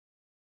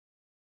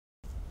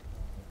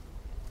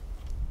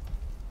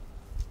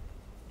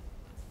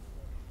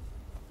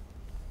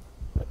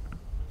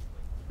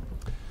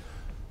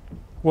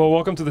Well,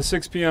 welcome to the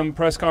 6 p.m.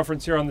 press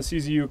conference here on the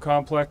CZU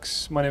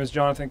complex. My name is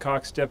Jonathan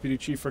Cox, Deputy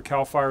Chief for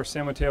CAL FIRE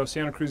San Mateo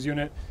Santa Cruz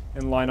Unit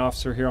and line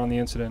officer here on the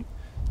incident.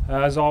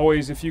 As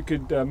always, if you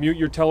could mute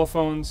your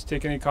telephones,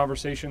 take any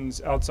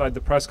conversations outside the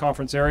press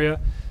conference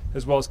area,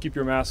 as well as keep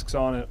your masks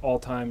on at all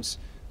times.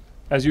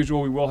 As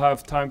usual, we will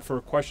have time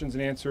for questions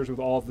and answers with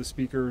all of the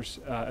speakers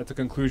at the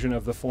conclusion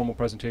of the formal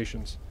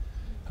presentations.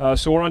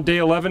 So we're on day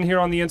 11 here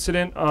on the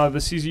incident, the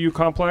CZU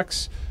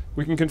complex.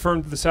 We can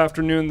confirm this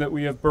afternoon that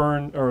we have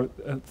burned, or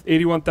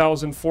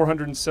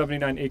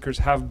 81,479 acres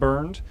have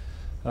burned.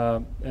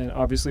 And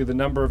obviously the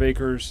number of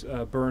acres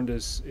burned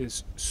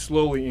is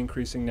slowly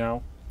increasing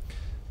now.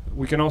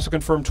 We can also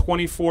confirm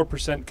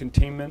 24%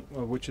 containment,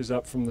 which is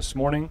up from this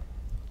morning.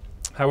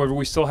 However,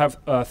 we still have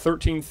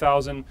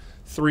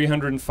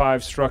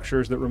 13,305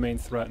 structures that remain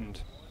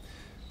threatened.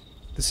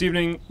 This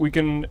evening, we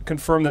can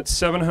confirm that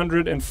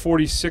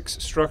 746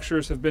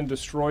 structures have been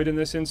destroyed in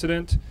this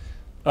incident.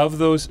 Of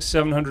those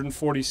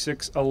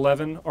 746,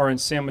 11 are in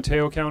San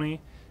Mateo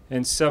County,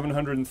 and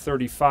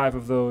 735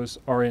 of those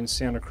are in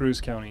Santa Cruz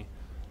County.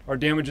 Our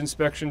damage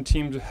inspection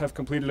teams have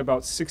completed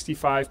about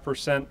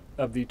 65%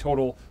 of the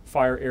total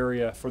fire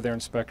area for their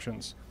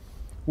inspections.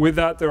 With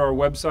that, there are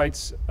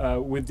websites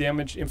with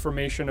damage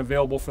information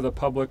available for the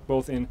public,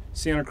 both in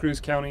Santa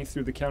Cruz County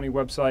through the county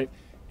website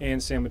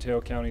and San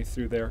Mateo County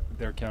through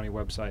their county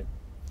website.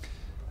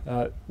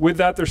 With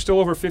that, there's still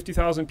over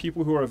 50,000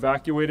 people who are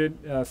evacuated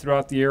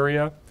throughout the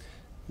area.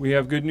 We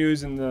have good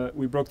news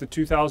we broke the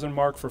 2,000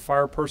 mark for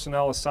fire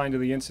personnel assigned to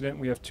the incident.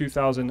 We have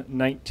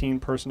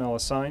 2,019 personnel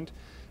assigned.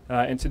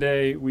 And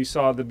today we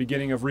saw the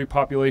beginning of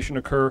repopulation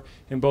occur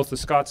in both the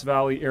Scotts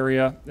Valley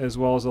area as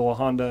well as the La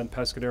Honda and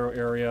Pescadero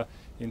area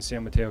in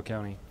San Mateo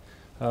County.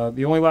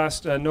 The only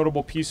last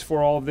notable piece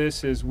for all of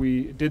this is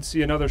we did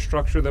see another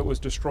structure that was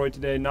destroyed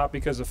today, not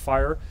because of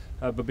fire,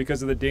 but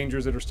because of the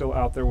dangers that are still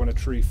out there when a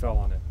tree fell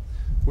on it.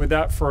 With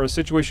that, for a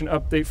situation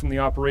update from the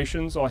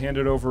operations, I'll hand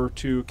it over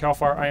to CAL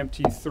FIRE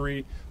IMT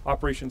 3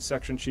 Operations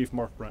Section Chief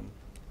Mark Brenton.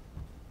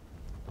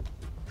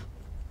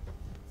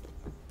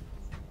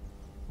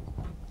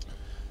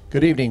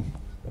 Good evening.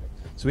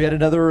 So we had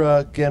another,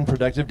 again,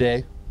 productive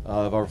day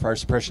of our fire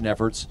suppression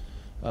efforts.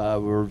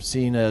 We're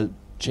seeing a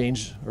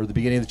change, or the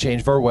beginning of the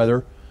change of our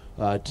weather.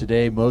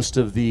 Today, most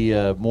of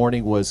the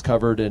morning was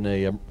covered in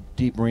a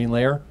deep marine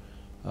layer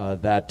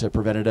that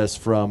prevented us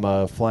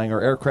from flying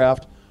our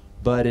aircraft,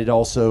 but it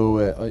also,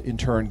 in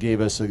turn,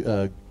 gave us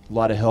a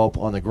lot of help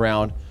on the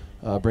ground,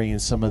 bringing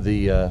some of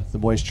the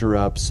moisture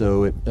up,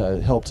 so it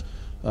helped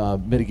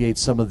mitigate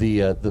some of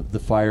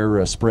the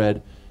fire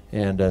spread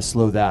and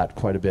slow that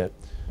quite a bit.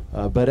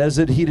 But as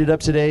it heated up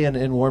today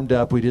and warmed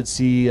up, we did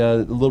see a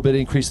little bit of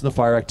increase in the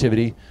fire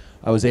activity.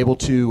 I was able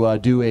to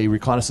do a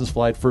reconnaissance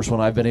flight, first one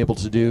I've been able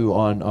to do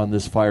on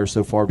this fire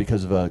so far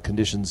because of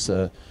conditions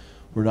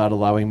were not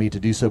allowing me to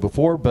do so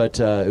before, but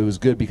it was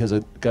good because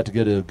I got to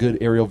get a good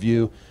aerial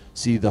view,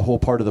 see the whole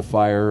part of the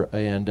fire,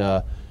 and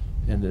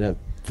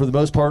for the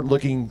most part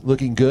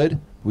looking good.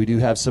 We do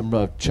have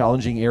some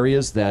challenging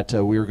areas that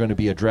we are going to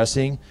be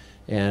addressing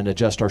and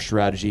adjust our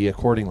strategy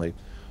accordingly.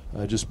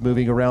 Just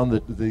moving around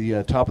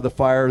the top of the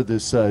fire,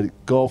 this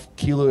Gulf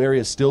Kilo area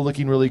is still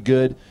looking really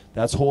good.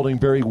 That's holding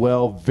very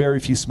well, very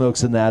few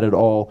smokes in that at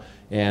all,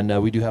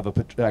 and we do have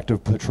an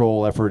active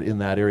patrol effort in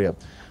that area.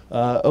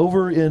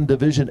 Over in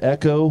Division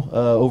Echo,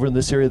 over in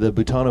this area, the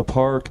Butano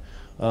Park,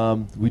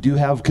 we do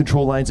have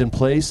control lines in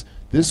place.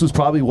 This was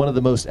probably one of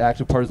the most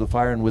active parts of the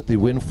fire, and with the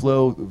wind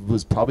flow,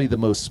 was probably the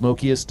most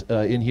smokiest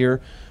in here.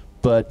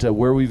 But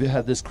where we've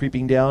had this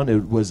creeping down,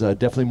 it was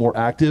definitely more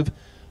active.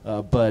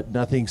 But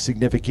nothing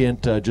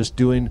significant, just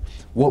doing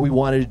what we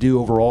wanted to do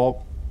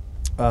overall,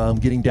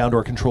 getting down to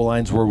our control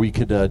lines where we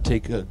could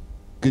take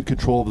good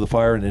control of the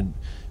fire and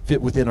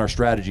fit within our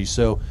strategy.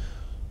 So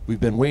we've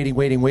been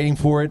waiting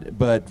for it,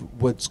 but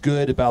what's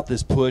good about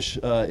this push,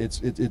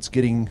 it's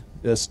getting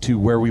us to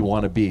where we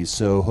want to be.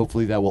 So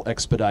hopefully that will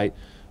expedite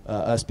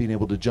us being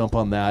able to jump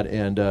on that,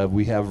 and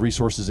we have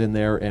resources in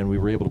there, and we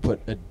were able to put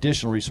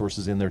additional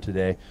resources in there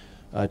today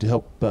to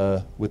help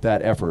with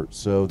that effort.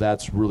 So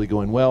that's really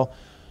going well.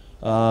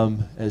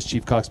 As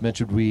Chief Cox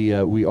mentioned,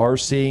 we are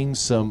seeing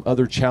some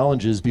other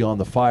challenges beyond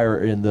the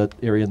fire in the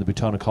area in the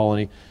Butano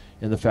colony,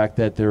 and the fact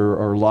that there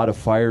are a lot of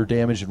fire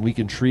damage and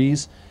weakened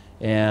trees,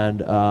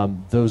 and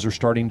those are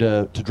starting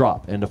to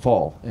drop and to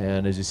fall.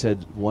 And as you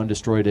said, one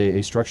destroyed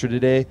a structure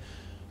today.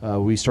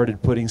 We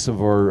started putting some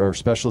of our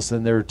specialists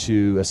in there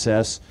to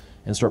assess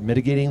and start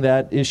mitigating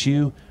that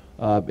issue.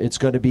 It's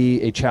going to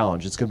be a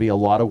challenge. It's going to be a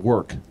lot of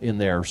work in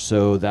there.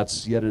 So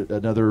that's yet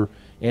another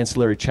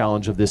ancillary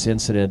challenge of this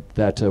incident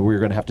that we're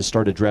going to have to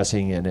start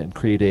addressing and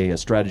create a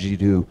strategy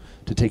to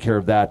take care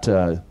of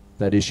that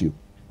issue.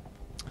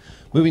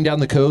 Moving down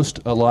the coast,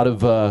 a lot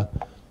of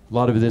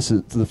this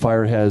the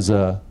fire has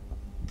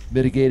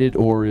mitigated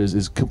or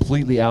is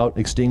completely out,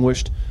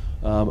 extinguished.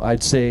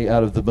 I'd say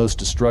out of the most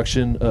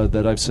destruction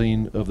that I've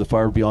seen of the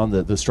fire beyond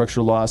the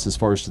structural loss as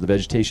far as to the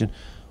vegetation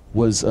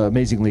was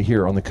amazingly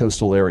here on the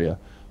coastal area.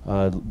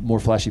 more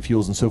flashy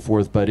fuels and so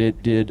forth, but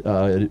it did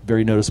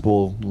very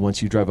noticeable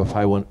once you drive up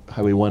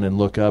Highway 1 and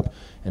look up,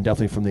 and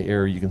definitely from the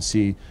air you can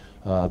see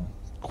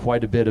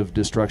quite a bit of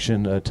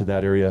destruction to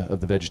that area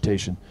of the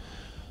vegetation.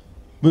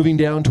 Moving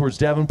down towards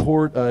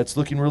Davenport, it's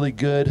looking really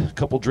good. A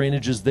couple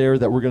drainages there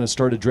that we're going to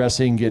start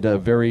addressing, get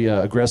very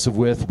aggressive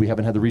with. We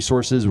haven't had the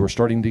resources. We're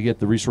starting to get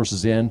the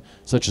resources in,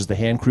 such as the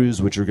hand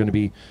crews, which are going to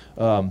be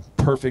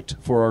perfect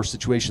for our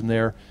situation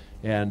there.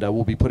 And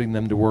we'll be putting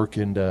them to work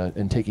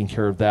and taking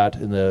care of that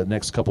in the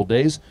next couple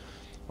days.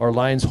 Our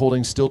line's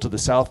holding still to the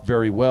south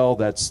very well.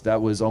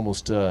 That was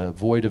almost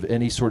void of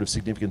any sort of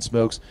significant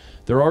smokes.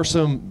 There are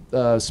some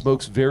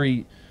smokes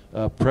very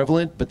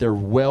prevalent, but they're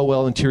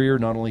well interior,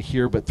 not only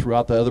here but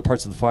throughout the other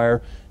parts of the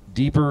fire.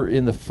 Deeper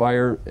in the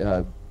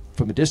fire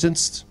from a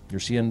distance, you're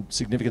seeing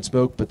significant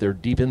smoke, but they're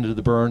deep into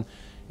the burn,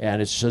 and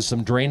it's just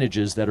some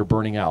drainages that are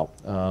burning out.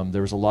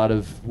 There was a lot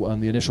of, on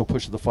the initial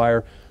push of the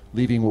fire,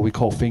 leaving what we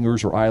call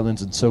fingers or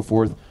islands and so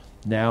forth.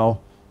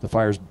 Now the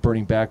fire's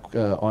burning back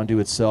onto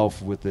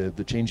itself with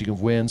the changing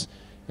of winds,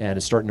 and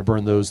it's starting to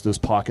burn those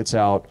pockets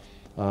out.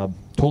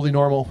 Totally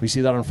normal. We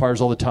see that on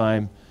fires all the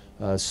time.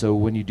 So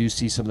when you do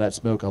see some of that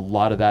smoke, a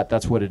lot of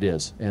that's what it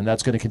is. And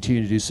that's going to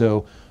continue to do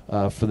so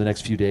for the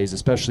next few days,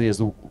 especially as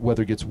the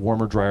weather gets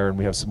warmer, drier, and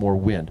we have some more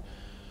wind.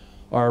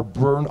 Our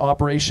burn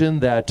operation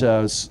that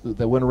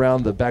went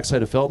around the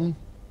backside of Felton,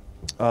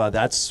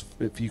 that's,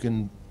 if you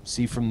can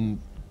see from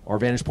our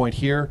vantage point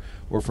here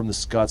or from the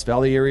Scotts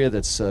Valley area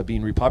that's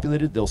being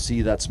repopulated, they'll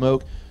see that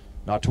smoke.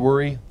 Not to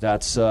worry,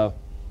 that's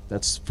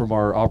from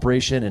our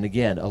operation, and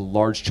again, a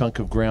large chunk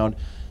of ground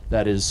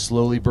that is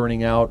slowly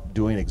burning out,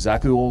 doing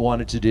exactly what we want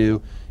it to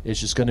do. It's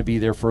just going to be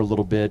there for a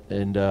little bit,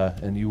 and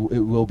it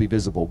will be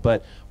visible.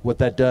 But what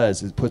that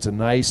does is puts a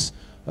nice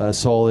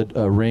solid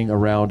ring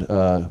around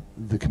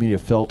the community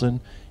of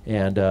Felton,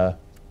 and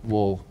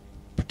will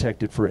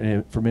protect it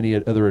from any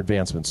other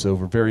advancements. So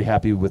we're very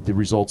happy with the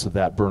results of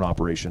that burn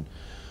operation.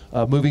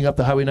 Moving up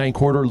the Highway 9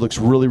 corridor looks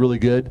really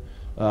good.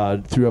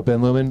 Throughout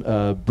Ben Lomond,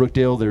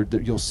 Brookdale,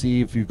 there you'll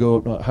see, if you go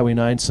up Highway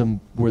 9,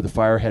 some where the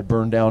fire had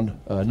burned down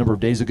a number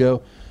of days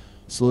ago,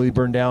 slowly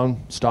burned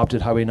down, stopped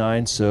at Highway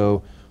 9.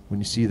 So when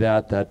you see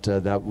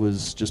that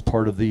was just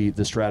part of the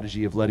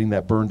strategy of letting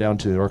that burn down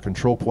to our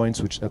control points,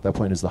 which at that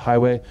point is the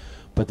highway.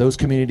 But those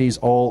communities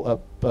all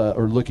up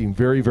are looking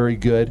very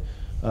good.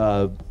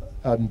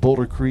 Out in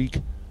Boulder Creek,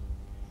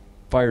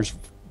 fire's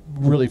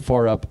really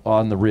far up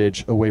on the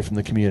ridge away from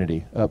the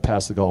community, up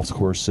past the golf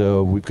course.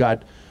 So we've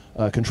got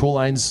control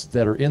lines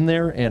that are in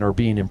there and are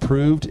being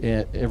improved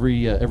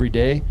every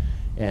day,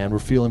 and we're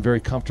feeling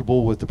very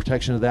comfortable with the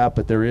protection of that.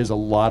 But there is a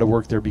lot of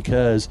work there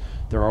because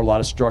there are a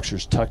lot of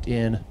structures tucked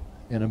in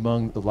and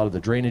among a lot of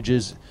the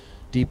drainages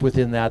deep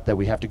within that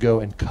we have to go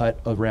and cut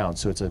around.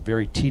 So it's a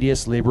very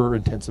tedious,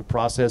 labor-intensive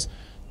process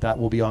that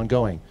will be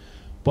ongoing.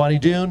 Bonnie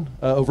Doon,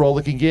 overall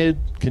looking good,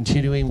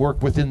 continuing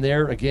work within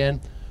there. Again,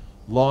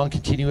 long,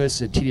 continuous,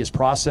 and tedious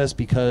process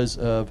because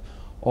of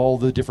all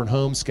the different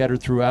homes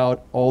scattered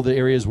throughout, all the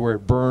areas where it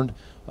burned,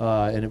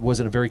 and it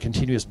wasn't a very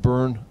continuous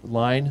burn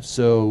line.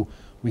 So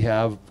we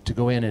have to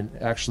go in and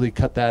actually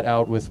cut that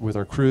out with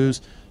our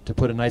crews to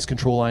put a nice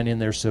control line in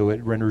there so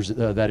it renders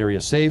that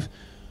area safe.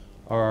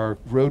 Our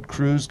road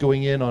crews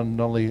going in on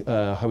not only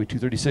Highway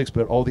 236,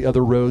 but all the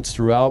other roads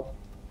throughout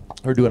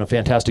are doing a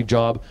fantastic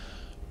job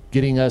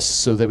getting us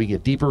so that we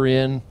get deeper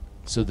in,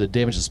 so the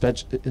damage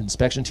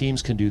inspection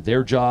teams can do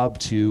their job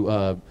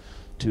to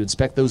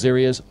inspect those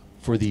areas,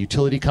 for the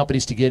utility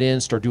companies to get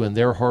in, start doing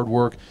their hard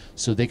work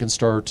so they can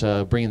start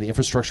bringing the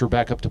infrastructure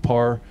back up to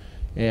par.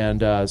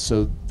 And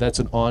so that's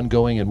an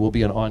ongoing and will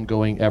be an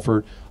ongoing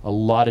effort. A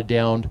lot of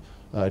downed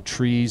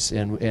trees,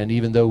 and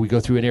even though we go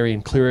through an area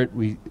and clear it,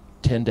 we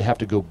tend to have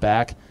to go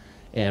back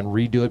and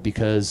redo it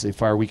because a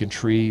fire weakened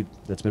tree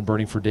that's been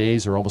burning for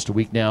days or almost a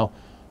week now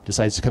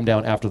decides to come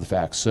down after the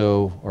fact.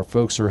 So our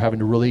folks are having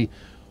to really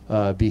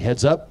be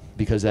heads up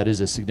because that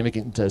is a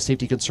significant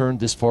safety concern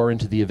this far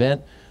into the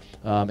event.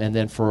 And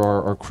then for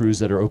our crews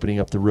that are opening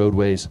up the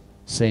roadways,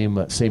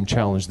 same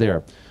challenge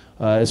there.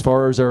 As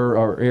far as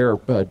our Air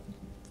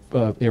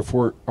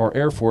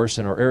Force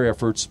and our air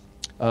efforts,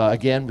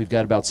 again, we've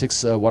got about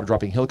 6 water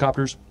dropping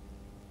helicopters.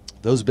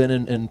 Those have been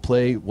in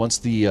play once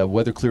the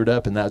weather cleared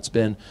up, and that's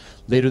been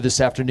later this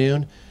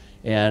afternoon.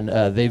 And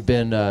they've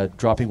been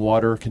dropping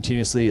water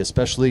continuously,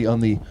 especially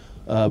on the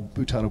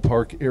Butano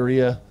Park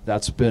area.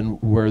 That's been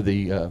where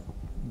the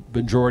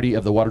majority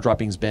of the water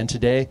dropping's been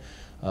today.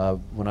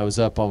 When I was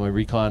up on my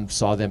recon,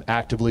 saw them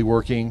actively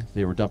working.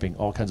 They were dumping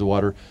all kinds of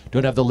water.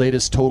 Don't have the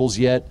latest totals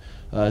yet.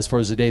 As far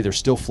as the day, they're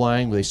still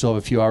flying. They still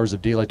have a few hours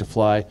of daylight to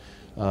fly.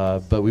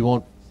 But we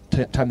won't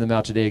time them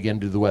out today again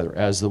due to the weather.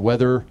 As the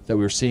weather that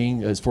we're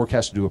seeing is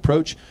forecasted to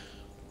approach,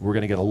 we're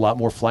going to get a lot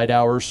more flight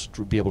hours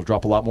to be able to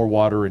drop a lot more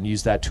water and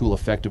use that tool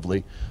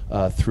effectively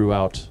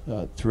throughout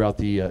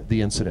the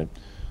incident.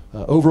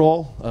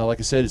 Overall, like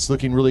I said, it's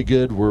looking really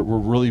good. We're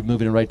really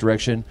moving in the right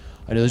direction.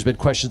 I know there's been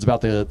questions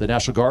about the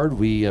National Guard.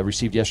 We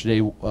received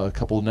yesterday a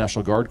couple of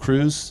National Guard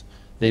crews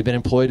they've been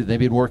employed and they've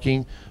been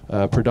working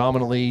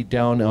predominantly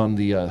down on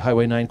the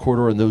Highway 9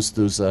 corridor and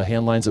those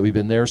hand lines that we've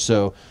been there.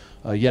 So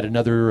yet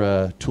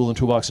another tool and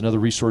toolbox, another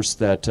resource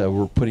that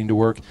we're putting to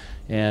work.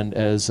 And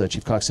as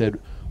Chief Cox said,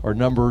 our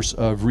numbers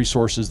of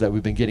resources that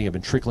we've been getting have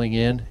been trickling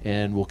in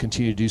and will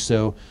continue to do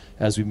so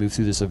as we move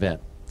through this event.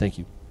 Thank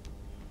you.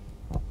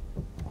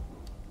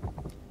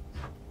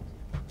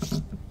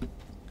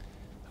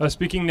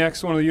 Speaking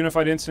next, one of the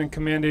Unified Incident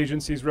Command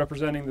agencies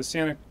representing the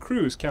Santa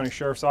Cruz County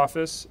Sheriff's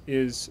Office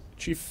is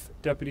Chief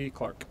Deputy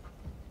Clark.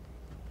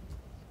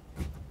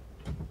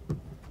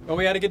 Well,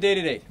 we had a good day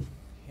today.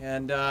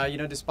 And, you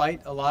know,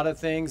 despite a lot of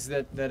things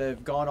that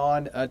have gone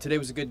on, today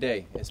was a good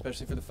day,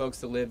 especially for the folks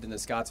that lived in the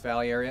Scotts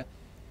Valley area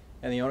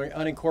and the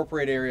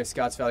unincorporated area of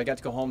Scotts Valley. Got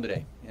to go home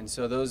today. And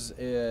so those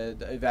the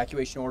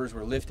evacuation orders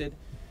were lifted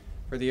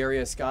for the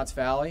area of Scotts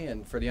Valley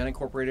and for the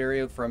unincorporated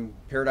area from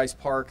Paradise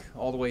Park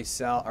all the way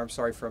south, I'm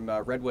sorry, from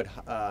Redwood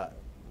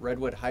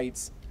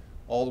Heights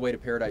all the way to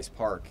Paradise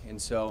Park. And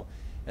so,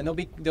 and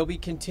there'll be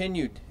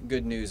continued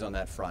good news on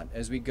that front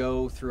as we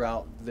go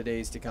throughout the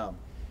days to come.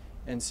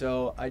 And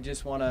so I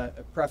just want to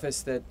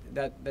preface that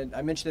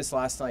I mentioned this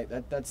last night,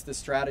 that's the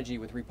strategy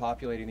with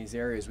repopulating these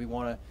areas. We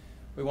want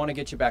to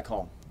get you back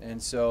home.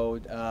 And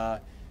so,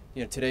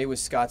 you know, today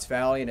was Scotts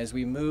Valley, and as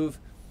we move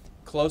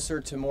closer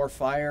to more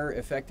fire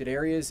affected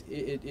areas,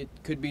 it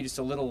could be just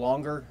a little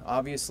longer,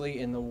 obviously,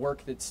 in the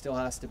work that still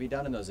has to be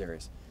done in those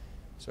areas.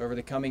 So over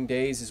the coming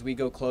days, as we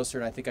go closer,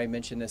 and I think I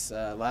mentioned this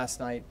last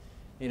night,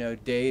 you know,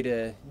 day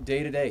to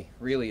day,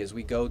 really, as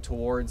we go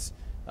towards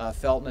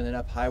Felton and then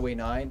up Highway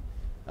 9.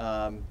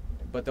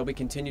 But there'll be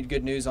continued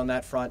good news on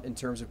that front in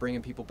terms of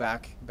bringing people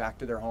back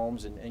to their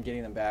homes and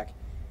getting them back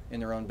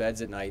in their own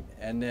beds at night.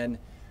 And then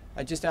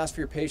I just ask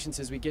for your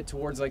patience as we get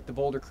towards like the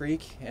Boulder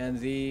Creek and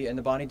the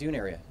Bonnie Doon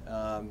area.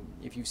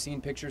 If you've seen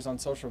pictures on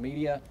social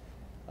media,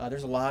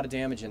 there's a lot of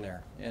damage in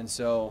there. And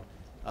so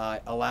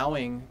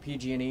allowing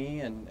PG&E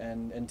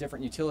and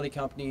different utility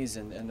companies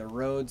and the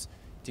roads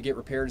to get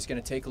repaired is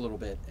going to take a little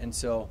bit. And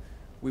so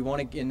we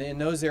want to, in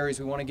those areas,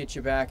 we want to get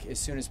you back as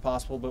soon as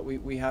possible, but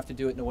we have to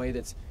do it in a way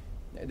that's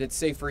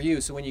safe for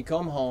you. So when you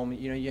come home,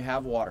 you know, you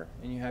have water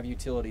and you have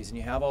utilities and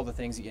you have all the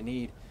things that you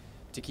need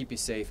to keep you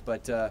safe.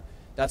 But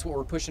that's what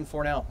we're pushing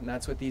for now, and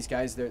that's what these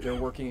guys, they're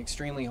working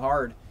extremely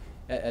hard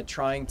at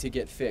trying to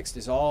get fixed,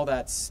 is all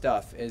that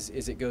stuff as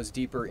it goes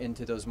deeper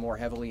into those more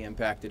heavily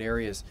impacted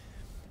areas.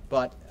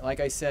 But like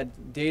I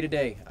said, day to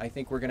day, I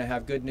think we're going to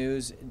have good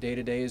news day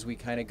to day as we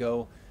kind of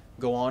go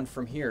on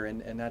from here,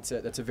 and that's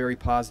a very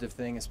positive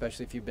thing,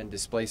 especially if you've been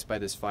displaced by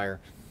this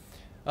fire.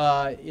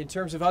 In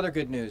terms of other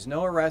good news,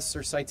 no arrests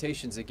or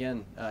citations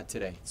again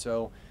today.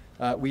 So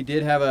we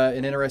did have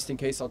an interesting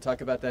case. I'll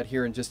talk about that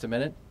here in just a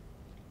minute.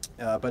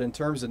 But in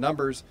terms of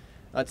numbers,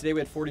 today we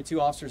had 42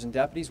 officers and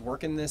deputies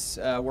working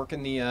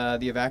the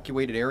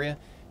evacuated area.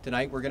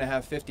 Tonight we're going to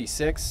have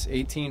 56,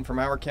 18 from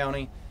our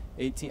county,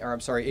 18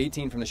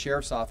 from the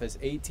sheriff's office,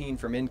 18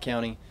 from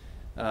in-county,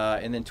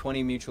 and then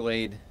 20 mutual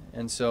aid.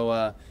 And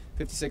so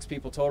 56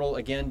 people total,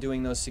 again,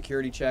 doing those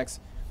security checks.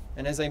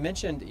 And as I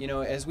mentioned, you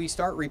know, as we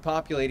start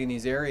repopulating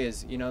these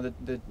areas, you know,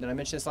 and I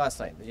mentioned this last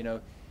night, you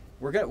know,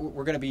 we're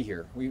gonna be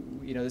here.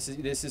 You know,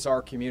 this is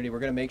our community. We're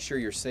gonna make sure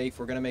you're safe.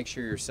 We're gonna make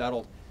sure you're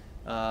settled.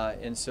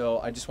 And so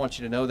I just want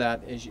you to know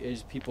that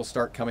as people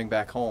start coming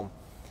back home.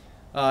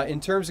 In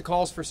terms of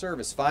calls for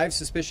service, 5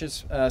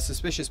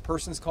 suspicious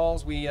persons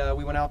calls we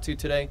went out to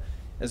today,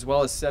 as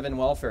well as 7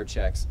 welfare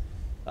checks.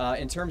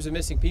 In terms of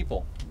missing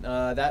people,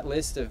 that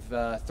list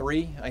of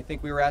 3 I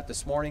think we were at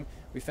this morning,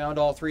 we found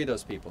all 3 of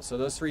those people. So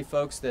those 3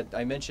 folks that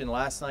I mentioned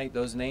last night,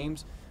 those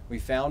names, we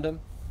found them,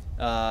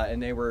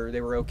 and they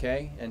were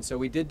okay. And so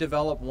we did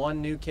develop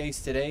 1 new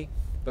case today,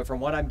 but from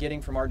what I'm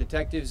getting from our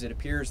detectives, it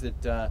appears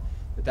that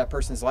that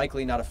person's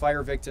likely not a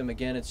fire victim.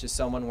 Again, it's just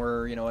someone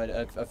where, you know,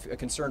 a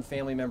concerned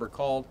family member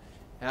called,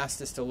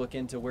 asked us to look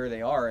into where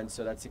they are, and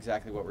so that's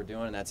exactly what we're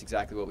doing, and that's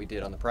exactly what we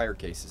did on the prior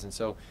cases. And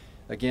so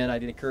again,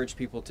 I'd encourage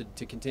people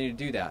to continue to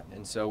do that,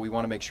 and so we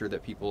want to make sure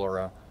that people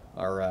are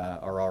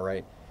all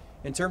right.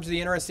 In terms of the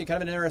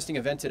kind of an interesting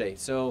event today.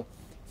 So,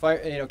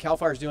 CAL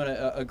FIRE's doing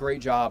a great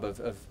job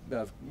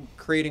of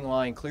creating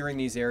line, clearing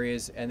these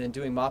areas, and then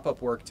doing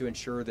mop-up work to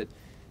ensure that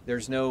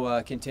there's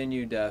no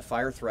continued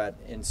fire threat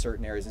in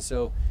certain areas. And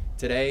so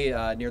today,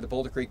 near the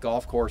Boulder Creek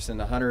Golf Course in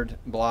the 100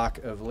 block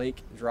of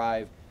Lake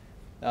Drive,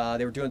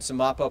 they were doing some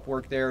mop-up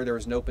work there. There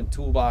was an open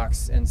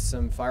toolbox, and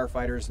some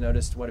firefighters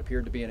noticed what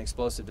appeared to be an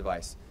explosive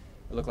device.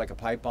 It looked like a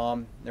pipe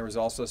bomb. There was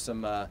also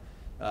some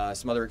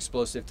other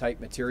explosive type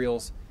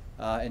materials,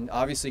 and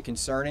obviously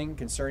concerning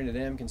to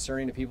them,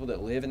 concerning to people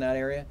that live in that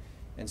area.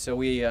 And so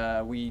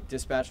we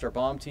dispatched our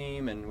bomb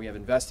team, and we have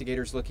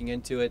investigators looking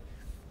into it.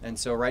 And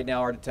so right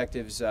now our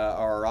detectives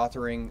are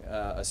authoring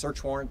a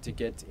search warrant to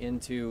get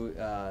into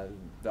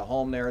the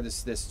home there.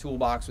 This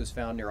toolbox was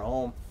found near a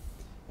home.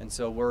 And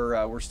so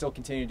we're still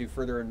continuing to do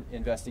further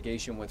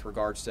investigation with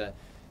regards to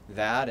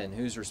that and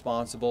who's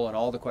responsible and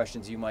all the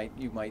questions you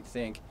might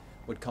think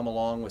would come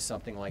along with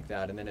something like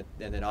that, and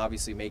then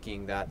obviously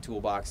making that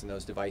toolbox and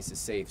those devices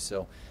safe.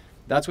 So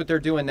that's what they're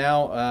doing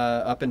now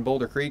up in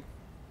Boulder Creek.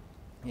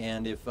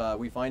 And if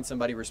we find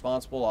somebody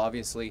responsible,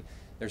 obviously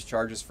there's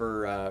charges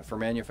for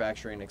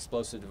manufacturing an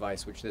explosive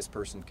device, which this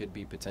person could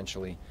be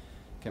potentially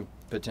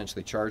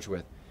charged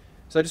with.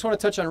 So I just want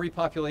to touch on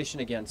repopulation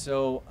again.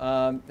 So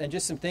and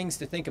just some things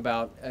to think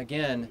about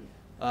again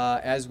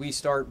as we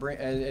start,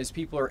 as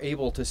people are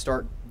able to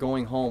start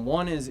going home.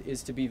 One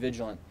is to be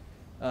vigilant.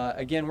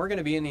 Again, we're going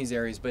to be in these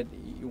areas, but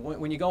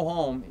when you go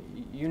home,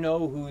 you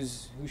know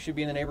who should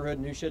be in the neighborhood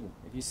and who shouldn't.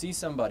 If you see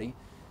somebody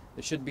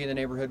that shouldn't be in the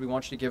neighborhood, we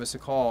want you to give us a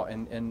call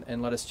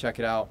and let us check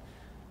it out.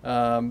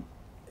 And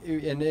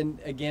then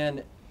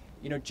again,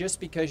 just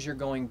because you're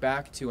going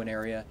back to an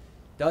area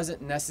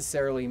doesn't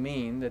necessarily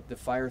mean that the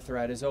fire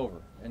threat is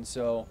over. And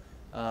so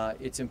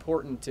it's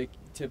important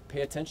to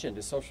pay attention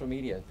to social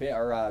media,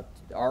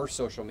 our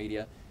social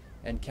media,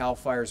 and CAL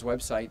FIRE's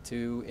website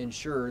to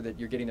ensure that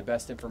you're getting the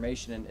best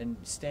information and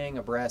staying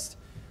abreast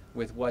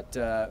with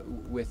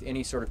with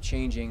any sort of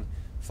changing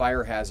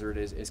fire hazard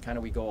as kind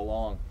of we go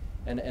along.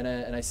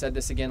 And I said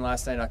this again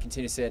last night, and I'll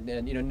continue to say it.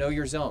 And know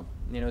your zone.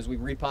 As we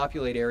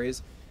repopulate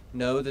areas,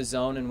 know the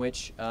zone in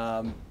which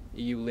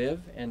you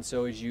live. And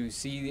so as you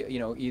see,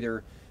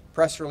 either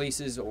press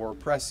releases or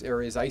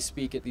as I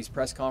speak at these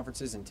press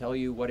conferences and tell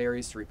you what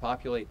areas to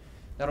repopulate,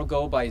 that'll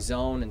go by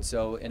zone.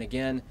 And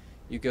again,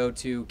 you go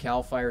to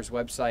CAL FIRE's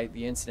website,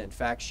 the incident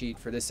fact sheet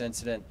for this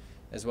incident,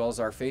 as well as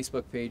our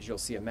Facebook page. You'll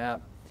see a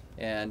map,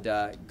 and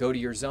go to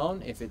your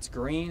zone. If it's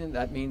green,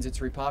 that means it's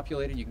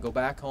repopulated. You can go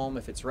back home.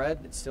 If it's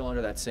red, it's still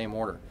under that same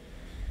order.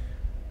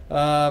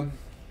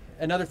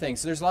 Another thing,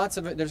 so there's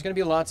going to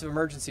be lots of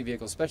emergency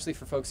vehicles, especially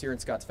for folks here in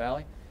Scotts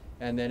Valley.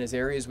 And then as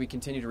areas we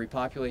continue to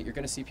repopulate, you're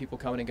going to see people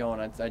coming and going.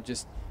 I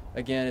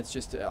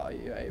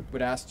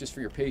would ask just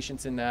for your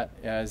patience in that,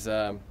 as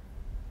CAL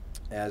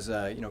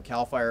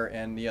FIRE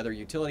and the other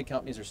utility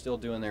companies are still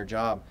doing their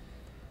job.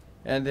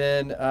 And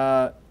then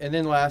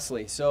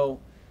lastly,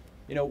 so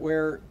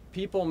where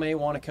people may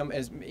want to come,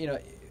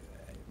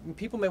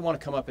 people may want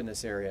to come up in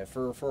this area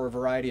for a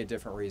variety of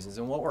different reasons.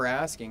 And what we're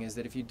asking is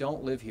that if you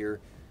don't live here,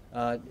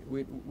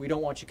 we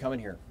don't want you coming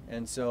here.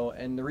 And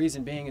the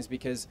reason being is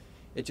because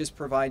it just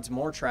provides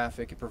more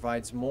traffic, it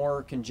provides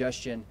more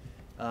congestion,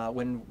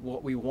 when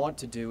what we want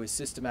to do is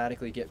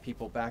systematically get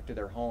people back to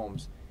their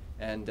homes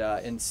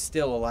and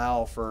still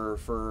allow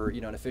for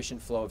an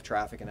efficient flow of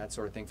traffic and that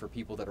sort of thing for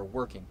people that are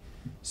working.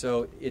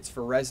 So it's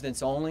for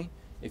residents only.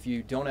 If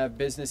you don't have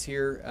business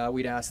here,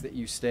 we'd ask that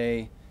you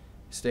stay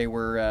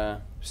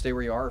where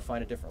you are or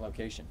find a different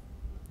location.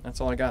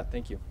 That's all I got.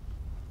 Thank you.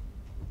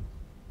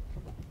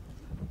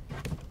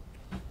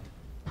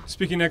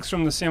 Speaking next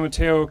from the San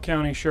Mateo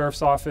County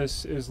Sheriff's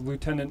Office is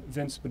Lieutenant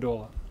Vince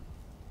Bedolla.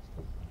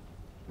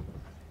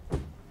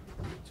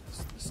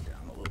 Just this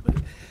down a little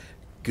bit.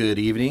 Good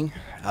evening.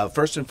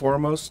 First and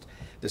foremost,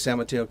 the San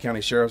Mateo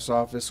County Sheriff's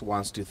Office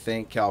wants to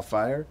thank CAL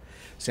FIRE,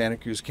 Santa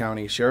Cruz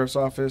County Sheriff's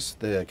Office,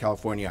 the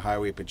California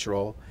Highway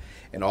Patrol,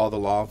 and all the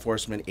law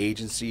enforcement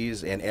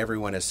agencies and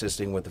everyone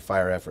assisting with the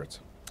fire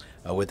efforts.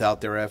 Without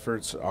their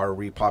efforts, our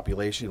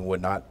repopulation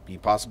would not be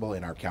possible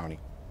in our county.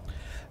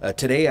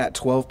 Today at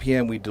 12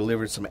 p.m. we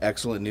delivered some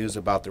excellent news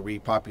about the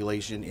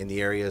repopulation in the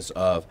areas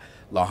of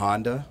La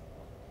Honda,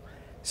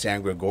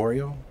 San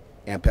Gregorio,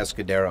 and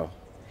Pescadero.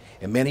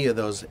 And many of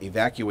those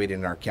evacuated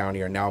in our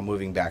county are now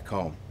moving back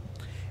home.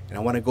 And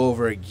I want to go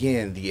over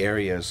again the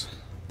areas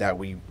that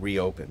we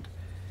reopened.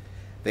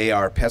 They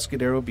are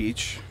Pescadero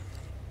Beach,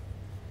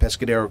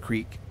 Pescadero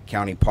Creek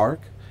County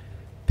Park,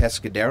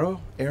 Pescadero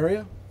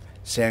area,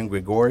 San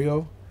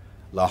Gregorio,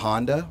 La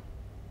Honda,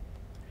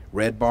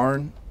 Red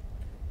Barn,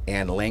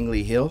 and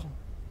Langley Hill,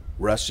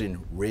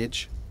 Russian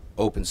Ridge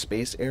open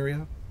space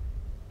area,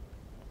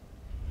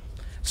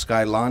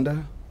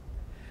 Skylonda,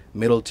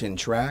 Middleton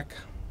Track,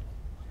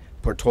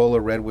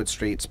 Portola Redwood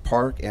Straits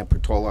Park, and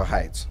Portola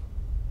Heights.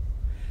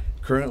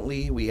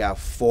 Currently, we have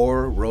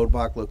 4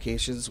 roadblock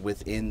locations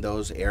within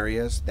those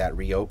areas that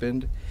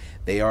reopened.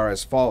 They are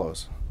as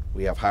follows.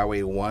 We have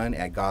Highway 1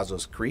 at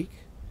Gazos Creek,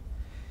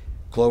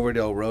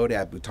 Cloverdale Road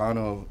at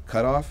Butano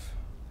Cutoff,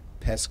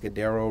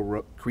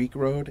 Pescadero Creek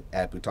Road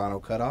at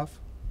Butano Cutoff,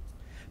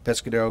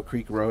 Pescadero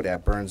Creek Road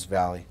at Burns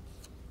Valley.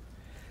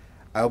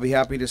 I'll be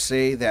happy to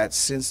say that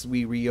since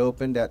we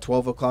reopened at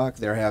 12 o'clock,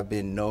 there have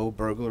been no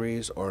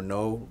burglaries or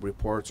no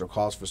reports or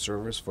calls for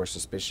service for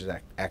suspicious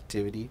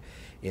activity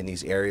in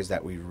these areas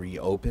that we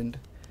reopened.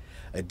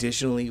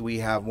 Additionally, we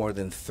have more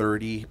than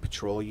 30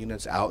 patrol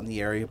units out in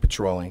the area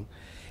patrolling.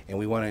 And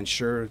we want to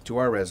ensure to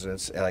our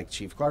residents, like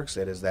Chief Clark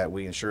said, is that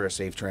we ensure a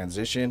safe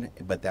transition,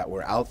 but that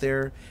we're out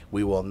there.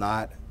 We will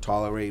not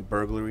tolerate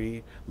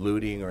burglary,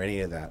 looting, or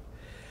any of that.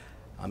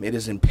 It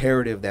is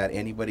imperative that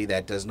anybody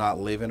that does not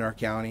live in our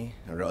county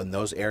or in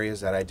those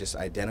areas that I just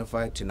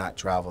identified to not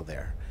travel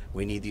there.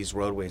 We need these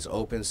roadways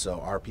open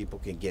so our people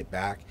can get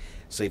back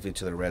safely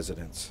to their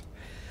residents.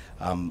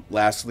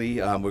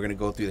 Lastly, we're going to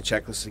go through the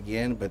checklist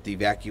again, but the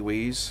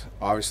evacuees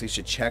obviously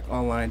should check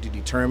online to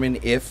determine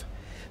if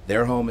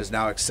their home is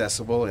now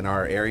accessible in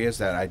our areas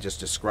that I just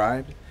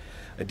described.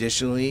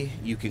 Additionally,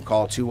 you can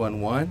call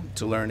 211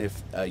 to learn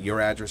if your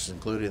address is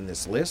included in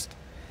this list.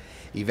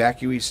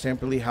 Evacuees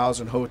temporarily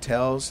housed in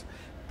hotels,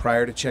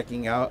 Prior to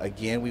checking out,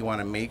 again, we want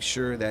to make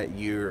sure that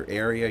your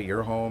area,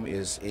 your home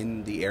is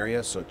in the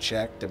area, so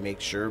check to make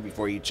sure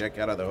before you check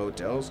out of the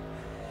hotels.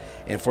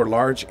 And for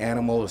large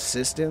animal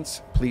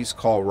assistance, please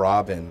call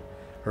Robin.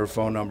 Her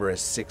phone number is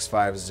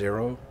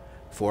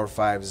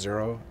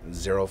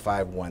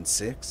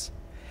 650-450-0516.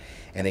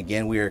 And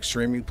again, we are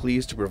extremely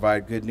pleased to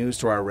provide good news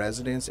to our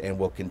residents, and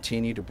will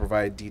continue to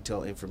provide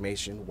detailed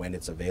information when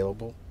it's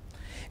available.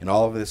 And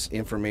all of this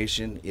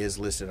information is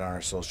listed on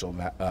our social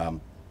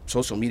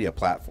media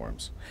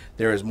platforms.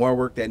 There is more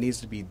work that needs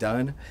to be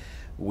done.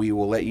 We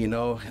will let you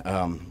know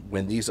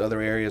when these other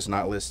areas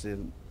not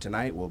listed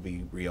tonight will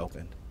be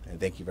reopened.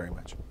 And thank you very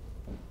much.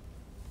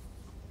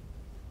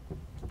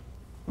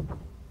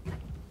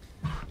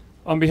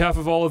 On behalf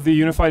of all of the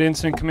Unified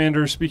Incident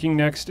Commanders, speaking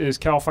next is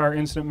CAL FIRE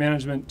Incident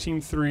Management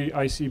Team 3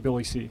 IC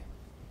Billy C.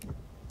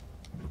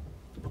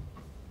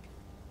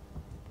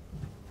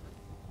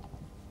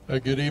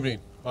 Good evening.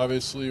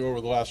 Obviously,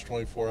 over the last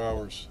 24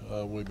 hours,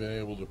 we've been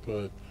able to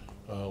put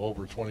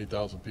over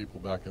 20,000 people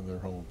back in their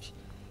homes.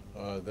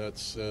 That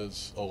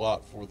says a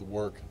lot for the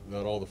work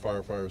that all the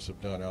firefighters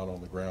have done out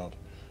on the ground.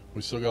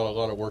 We still got a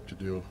lot of work to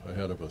do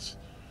ahead of us.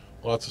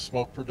 Lots of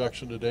smoke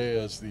production today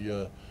as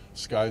the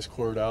skies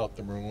cleared out,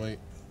 the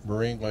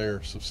marine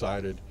layer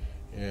subsided,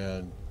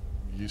 and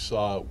you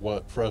saw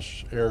what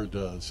fresh air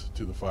does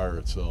to the fire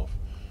itself.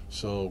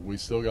 So we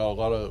still got a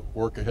lot of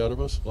work ahead of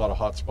us, a lot of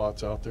hot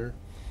spots out there.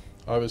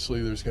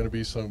 Obviously, there's going to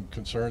be some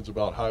concerns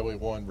about Highway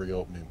 1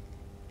 reopening.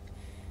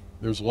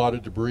 There's a lot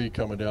of debris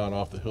coming down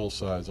off the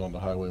hillsides onto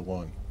Highway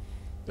 1.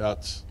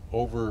 That's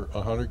over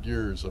 100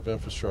 years of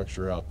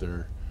infrastructure out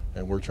there,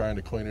 and we're trying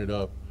to clean it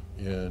up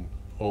in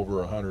over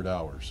 100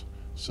 hours.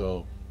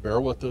 So bear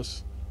with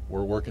us.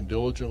 We're working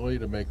diligently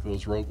to make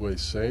those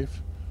roadways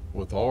safe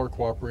with all our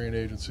cooperating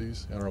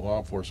agencies and our law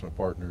enforcement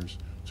partners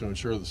to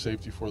ensure the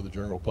safety for the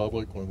general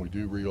public when we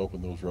do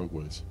reopen those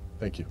roadways.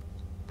 Thank you.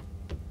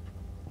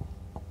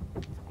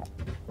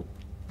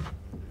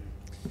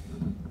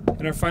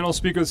 And our final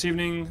speaker this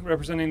evening,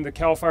 representing the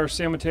CAL FIRE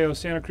San Mateo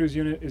Santa Cruz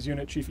unit, is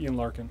Unit Chief Ian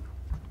Larkin.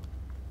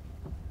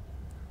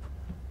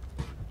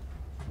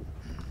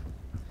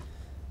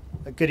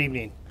 Good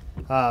evening.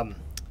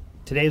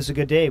 Today is a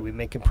good day. We're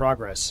making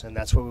progress, and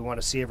that's what we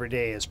want to see every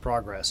day is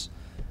progress.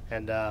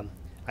 And I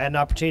had an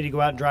opportunity to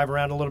go out and drive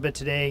around a little bit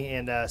today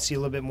and see a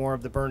little bit more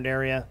of the burned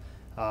area.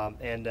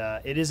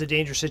 It is a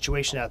dangerous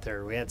situation out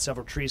there. We had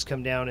several trees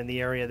come down in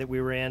the area that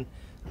we were in,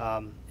 we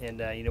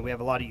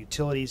have a lot of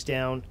utilities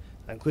down,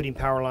 including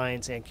power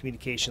lines and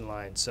communication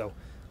lines. So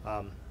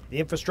the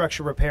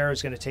infrastructure repair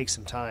is going to take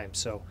some time.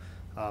 So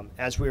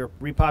as we're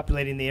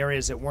repopulating the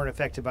areas that weren't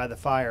affected by the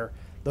fire,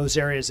 those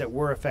areas that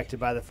were affected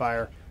by the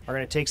fire are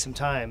going to take some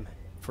time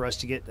for us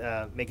to get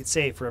make it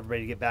safe for everybody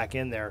to get back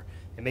in there,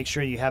 and make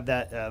sure you have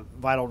that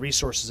vital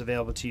resources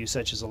available to you,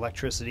 such as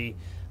electricity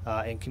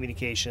and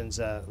communications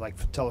like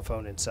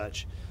telephone and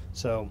such.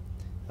 So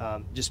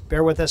just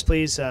bear with us,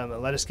 please.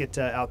 Let us get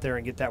out there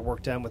and get that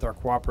work done with our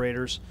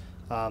cooperators.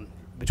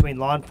 Between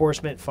law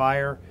enforcement,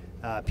 fire,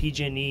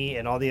 PG&E,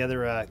 and all the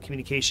other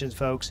communications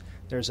folks,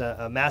 there's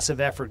a massive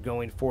effort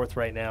going forth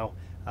right now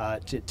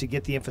to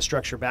get the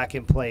infrastructure back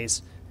in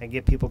place and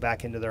get people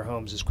back into their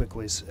homes as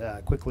quickly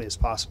as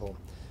possible.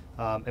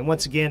 And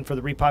once again, for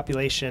the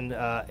repopulation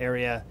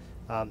area,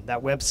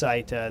 that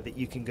website that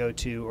you can go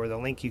to, or the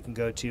link you can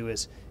go to,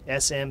 is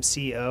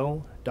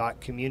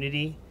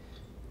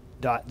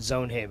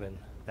smco.community.zonehaven.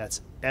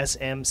 That's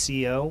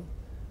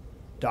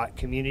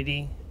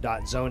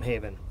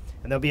smco.community.zonehaven.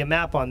 And there'll be a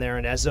map on there,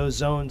 and as those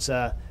zones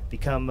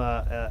become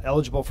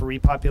eligible for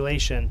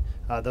repopulation,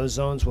 those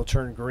zones will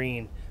turn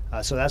green.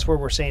 So that's where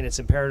we're saying it's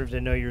imperative to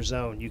know your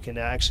zone. You can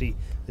actually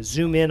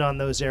zoom in on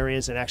those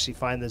areas and actually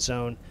find the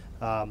zone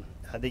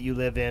that you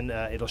live in.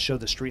 It'll show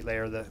the street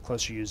layer the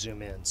closer you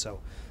zoom in. So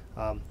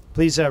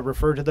please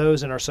refer to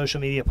those in our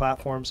social media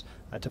platforms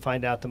to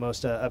find out the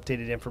most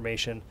updated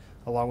information,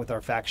 along with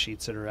our fact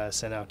sheets that are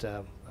sent out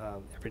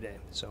every day.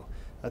 So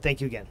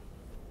thank you again.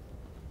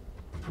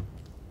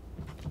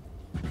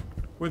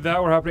 With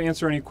that, we're happy to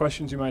answer any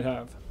questions you might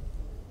have.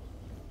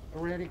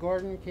 Randy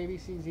Gordon,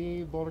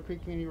 KBCZ, Boulder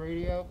Creek Community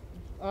Radio.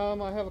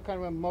 I have a kind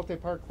of a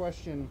multi-part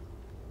question.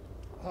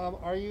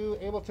 Are you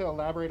able to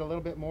elaborate a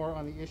little bit more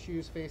on the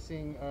issues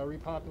facing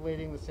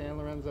repopulating the San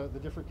Lorenzo, the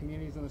different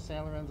communities in the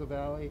San Lorenzo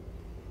Valley?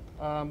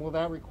 Will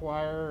that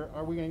require,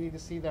 are we going to need to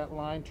see that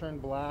line turn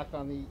black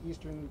on the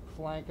eastern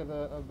flank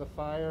of the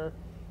fire?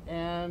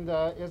 And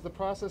is the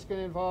process going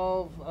to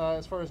involve,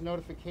 as far as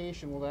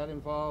notification, will that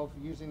involve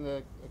using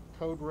the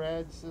code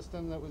red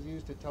system that was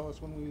used to tell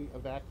us when we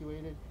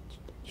evacuated?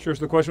 Sure. So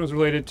the question was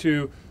related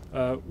to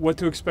what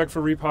to expect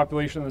for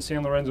repopulation in the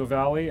San Lorenzo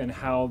Valley and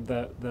how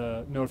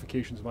the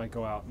notifications might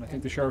go out. And I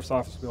think the Sheriff's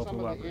Office will be able to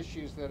elaborate. Some of the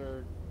issues that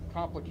are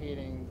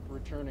complicating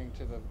returning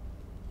to the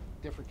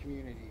different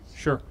communities.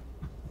 Sure.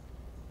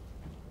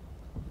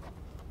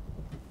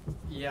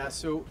 Yeah,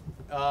 so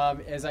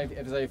as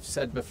I've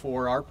said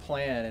before, our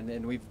plan,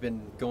 and we've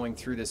been going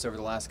through this over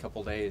the last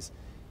couple days,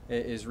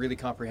 is really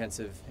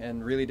comprehensive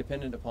and really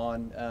dependent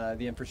upon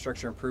the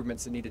infrastructure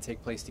improvements that need to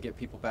take place to get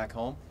people back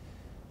home.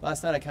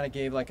 Last night I kind of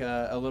gave like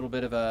a little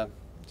bit of a,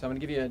 so I'm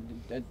going to give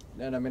you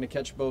and I'm going to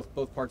catch both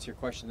parts of your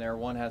question there.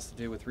 One has to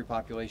do with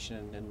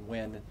repopulation and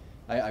when.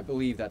 I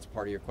believe that's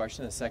part of your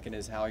question. The second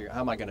is how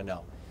am I going to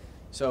know?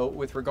 So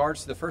with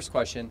regards to the first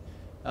question,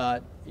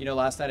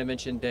 last night I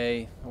mentioned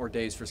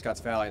days for Scotts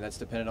Valley. That's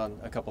dependent on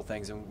a couple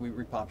things, and we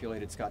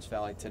repopulated Scotts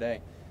Valley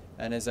today.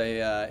 And as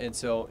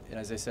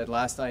I said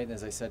last night, and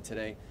as I said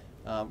today,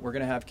 we're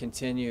going to have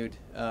continued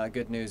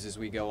good news as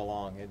we go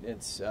along.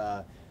 There's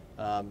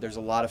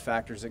a lot of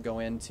factors that go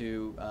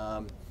into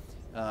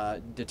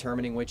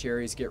determining which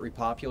areas get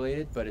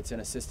repopulated, but it's in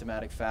a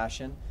systematic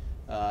fashion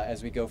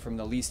as we go from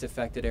the least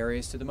affected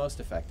areas to the most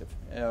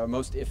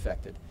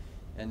affected.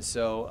 And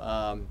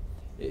so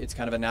it's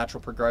kind of a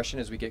natural progression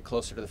as we get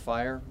closer to the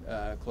fire,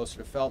 closer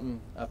to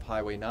Felton, up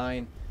Highway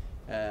 9.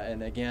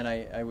 And again,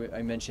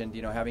 I mentioned,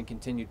 having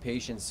continued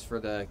patience for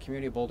the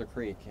community of Boulder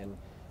Creek. And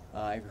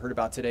I've heard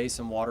about today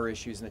some water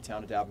issues in the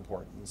town of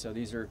Davenport. And so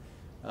these are,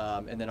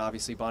 and then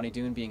obviously Bonnie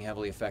Doon being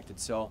heavily affected.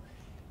 So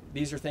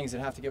these are things that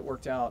have to get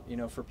worked out,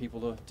 for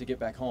people to get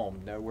back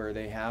home, where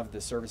they have the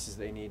services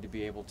they need to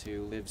be able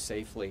to live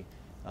safely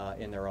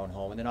in their own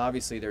home. And then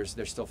obviously there's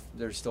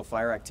still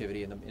fire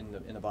activity in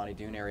the Bonnie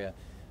Doon area,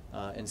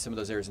 in some of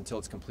those areas until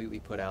it's completely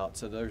put out.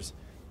 So there's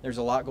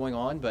a lot going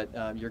on, but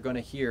you're going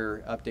to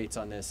hear updates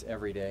on this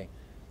every day.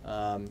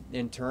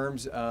 In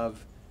terms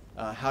of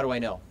how do I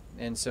know?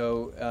 And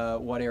so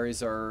what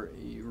areas are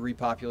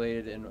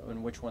repopulated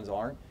and which ones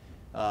aren't?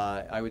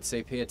 I would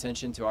say pay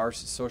attention to our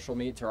social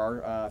media, to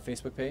our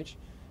Facebook page,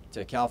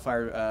 to CAL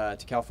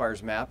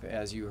FIRE's map,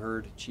 as you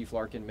heard Chief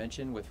Larkin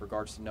mention with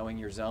regards to knowing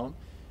your zone,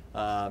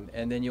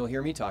 and then you'll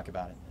hear me talk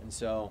about it. And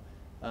so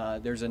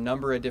there's a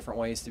number of different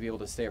ways to be able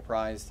to stay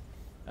apprised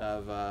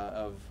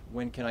of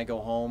when can I go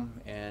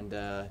home and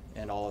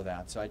all of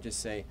that. So I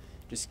just say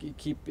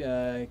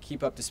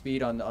keep up to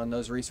speed on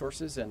those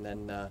resources, and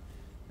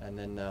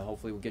then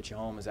hopefully we'll get you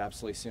home as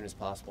absolutely soon as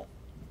possible.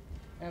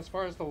 As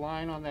far as the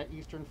line on that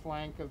eastern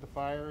flank of the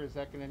fire, is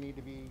that going to need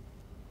to be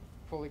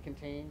fully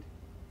contained?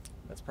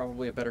 That's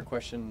probably a better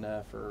question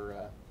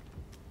for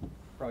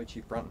probably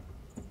Chief Brunton.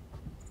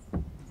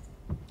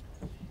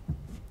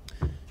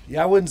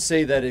 Yeah, I wouldn't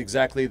say that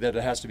exactly that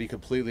it has to be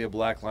completely a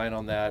black line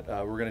on that.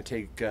 We're going to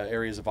take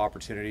areas of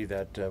opportunity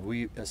that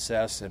we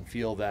assess and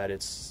feel that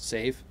it's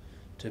safe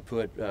to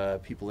put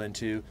people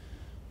into.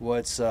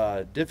 What's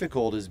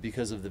difficult is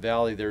because of the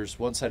valley, there's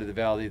one side of the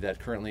valley that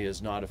currently is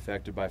not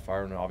affected by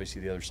fire, and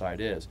obviously the other side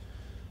is.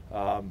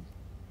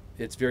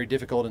 It's very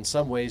difficult in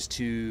some ways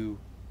to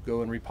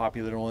go and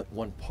repopulate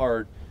one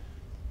part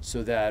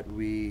so that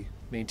we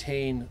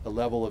maintain a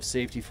level of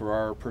safety for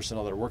our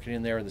personnel that are working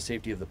in there and the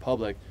safety of the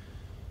public,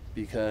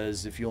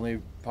 because if you only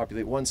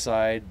populate one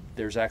side,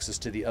 there's access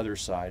to the other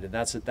side, and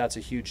that's a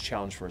huge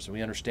challenge for us. And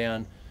we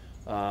understand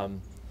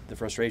the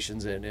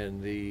frustrations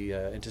and the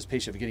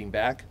anticipation of getting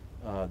back.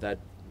 That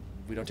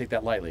we don't take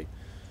that lightly.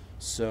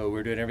 So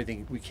we're doing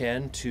everything we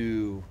can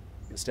to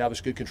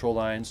establish good control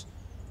lines,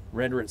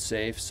 render it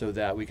safe so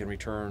that we can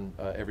return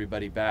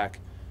everybody back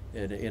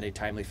in a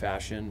timely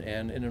fashion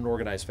and in an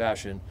organized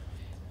fashion.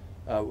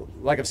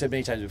 Like I've said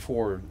many times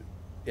before,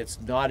 it's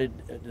not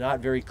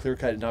very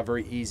clear-cut, not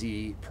very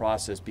easy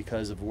process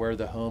because of where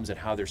the homes and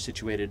how they're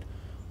situated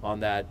on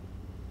that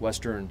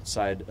western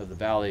side of the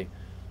valley.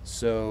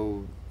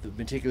 So the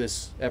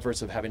meticulous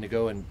efforts of having to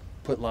go and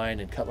put line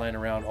and cut line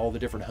around all the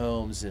different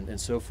homes and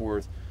so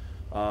forth,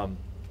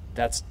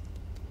 that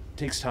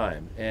takes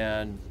time.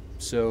 And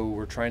so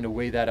we're trying to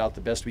weigh that out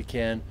the best we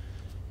can.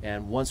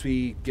 And once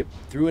we get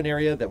through an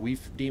area that we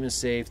deem as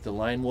safe, the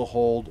line will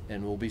hold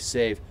and will be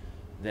safe,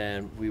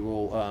 then we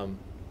will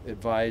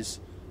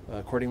advise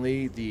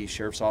accordingly the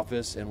Sheriff's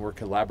Office and work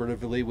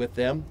collaboratively with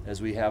them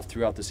as we have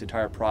throughout this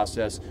entire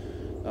process,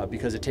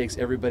 because it takes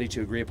everybody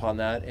to agree upon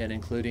that, and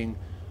including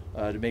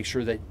to make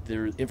sure that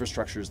their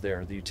infrastructure is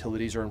there, the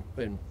utilities are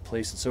in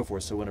place and so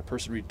forth. So when a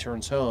person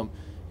returns home,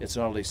 it's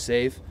not only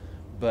safe,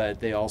 but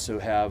they also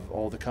have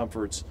all the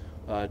comforts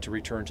to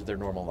return to their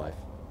normal life.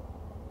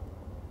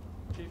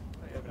 Chief,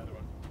 I have another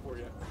one for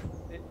you.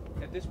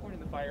 At this point in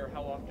the fire,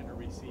 how often are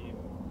we seeing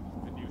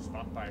the new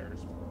spot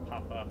fires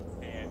pop up,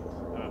 and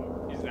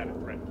is that a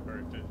threat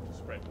or to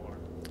spread more?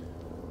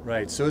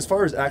 Right. So as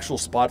far as actual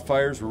spot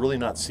fires, we're really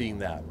not seeing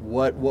that.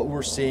 What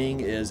we're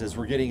seeing is, as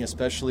we're getting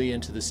especially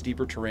into the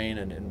steeper terrain,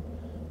 and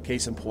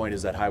case in point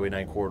is that Highway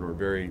 9 corridor,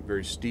 very,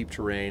 very steep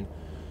terrain,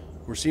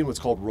 we're seeing what's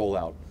called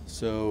rollout.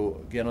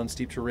 So again, on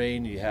steep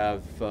terrain, you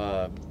have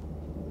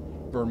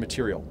burn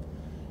material.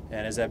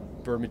 And as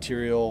that burn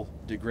material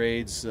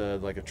degrades,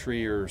 like a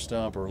tree or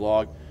stump or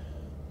log,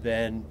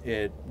 then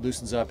it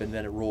loosens up and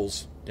then it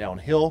rolls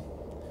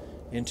downhill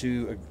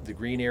into the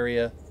green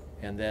area,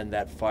 and then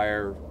that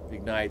fire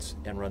ignites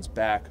and runs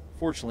back,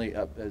 fortunately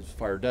up, as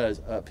fire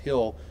does,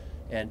 uphill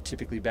and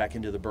typically back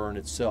into the burn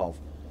itself.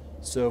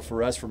 So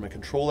for us, from a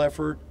control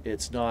effort,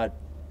 it's not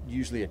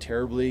usually a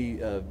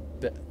terribly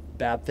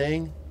bad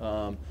thing,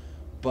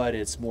 but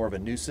it's more of a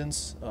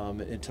nuisance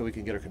until we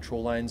can get our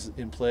control lines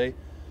in play.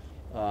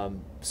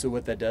 So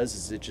what that does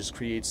is it just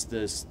creates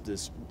this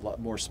lot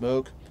more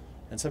smoke,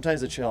 and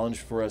sometimes a challenge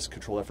for us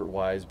control effort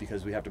wise,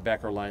 because we have to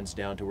back our lines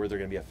down to where they're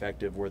going to be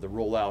effective, where the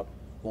rollout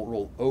won't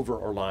roll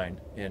over our line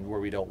and where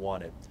we don't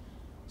want it.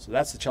 So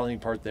that's the challenging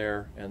part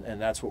there,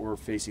 and that's what we're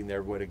facing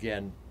there. But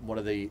again, one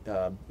of the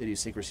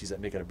idiosyncrasies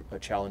that make it a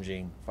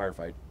challenging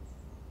firefight.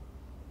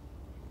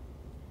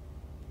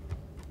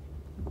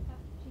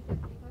 Chief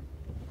Deputy Clerk,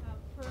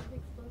 for the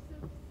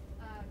explosives,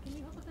 can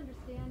you help us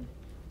understand,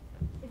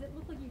 is it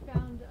look like you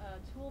found a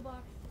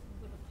toolbox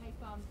with a pipe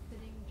bomb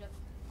sitting just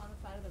on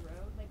the side of the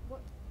road? Like,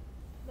 what?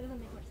 That doesn't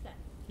make much sense.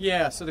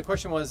 Yeah, so the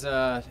question was,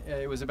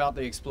 it was about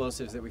the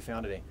explosives that we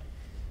found today.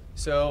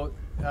 So,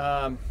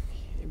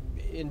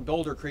 in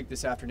Boulder Creek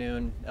this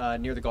afternoon,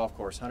 near the golf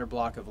course, 100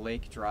 block of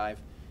Lake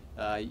Drive,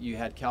 you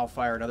had CAL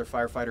FIRE and other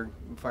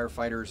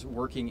firefighters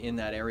working in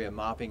that area,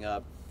 mopping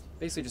up,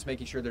 basically just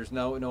making sure there's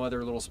no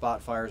other little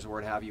spot fires or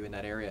what have you in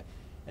that area.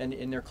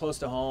 And they're close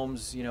to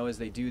homes, you know, as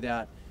they do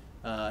that.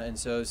 And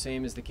so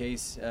same is the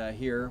case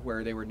here,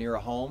 where they were near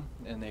a home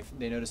and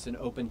they noticed an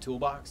open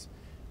toolbox.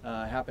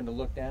 Happened to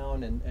look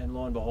down, and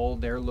lo and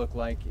behold, there looked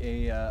like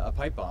a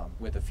pipe bomb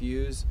with a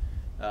fuse,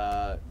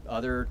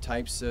 other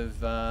types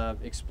of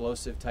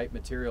explosive type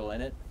material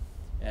in it.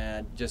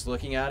 And just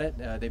looking at it,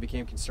 they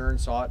became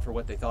concerned, saw it for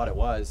what they thought it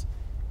was,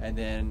 and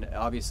then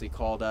obviously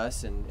called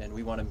us, and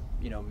we want to,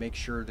 you know, make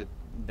sure that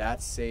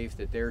that's safe,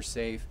 that they're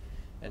safe.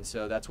 And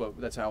so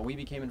that's how we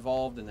became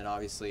involved, and then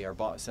obviously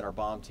sent our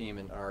bomb team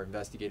and our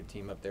investigative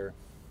team up there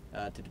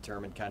to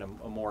determine kind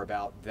of more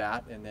about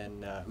that, and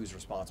then who's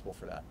responsible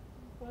for that.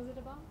 Was it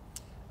a bomb?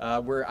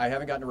 I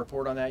haven't gotten a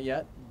report on that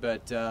yet,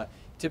 but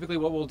typically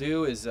what we'll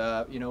do is,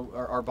 you know,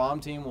 our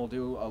bomb team will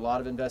do a lot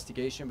of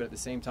investigation, but at the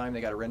same time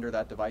they got to render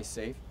that device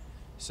safe.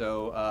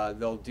 So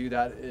they'll do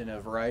that in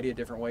a variety of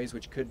different ways,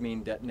 which could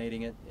mean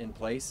detonating it in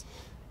place.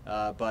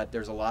 But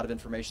there's a lot of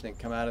information that can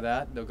come out of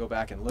that. They'll go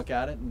back and look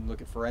at it and look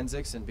at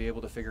forensics and be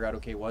able to figure out,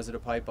 okay, was it a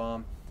pipe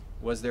bomb?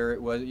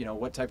 You know,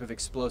 what type of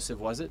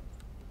explosive was it?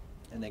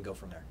 And then go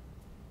from there.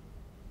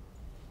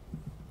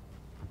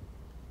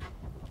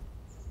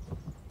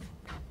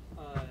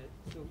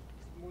 So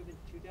more than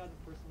 2,000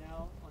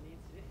 personnel on the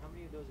incident. How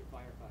many of those are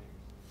firefighters?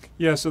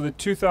 Yeah, so the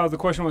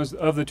question was,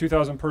 of the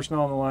 2,000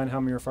 personnel on the line, how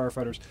many are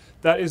firefighters?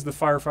 That is the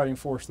firefighting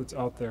force that's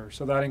out there.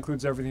 So that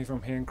includes everything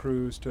from hand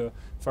crews to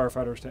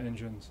firefighters to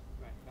engines.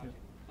 Right, gotcha.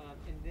 Yeah.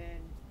 And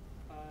then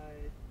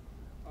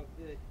of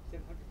the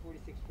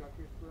 746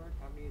 structures burned,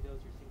 how many of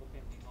those are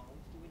single-family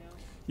homes, do we know?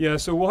 Yeah,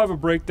 so we'll have a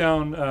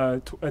breakdown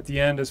at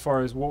the end as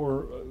far as what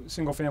were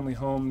single-family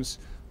homes,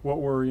 what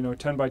were, you know,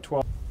 10 by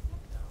 12.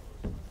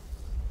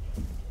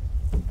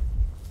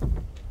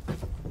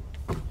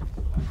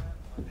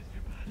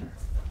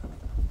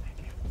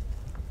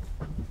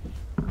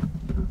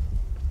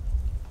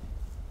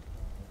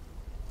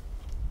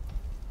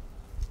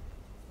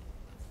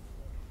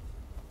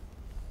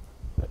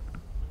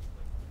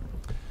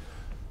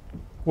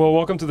 Well,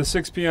 welcome to the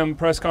 6 p.m.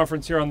 press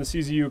conference here on the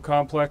CZU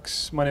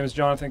complex. My name is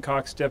Jonathan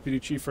Cox, Deputy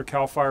Chief for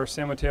CAL FIRE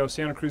San Mateo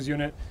Santa Cruz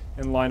Unit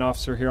and line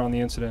officer here on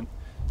the incident.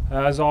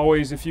 As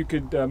always, if you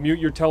could mute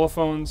your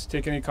telephones,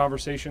 take any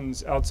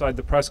conversations outside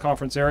the press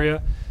conference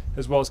area,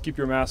 as well as keep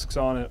your masks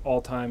on at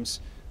all times.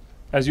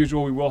 As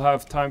usual, we will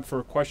have time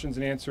for questions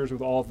and answers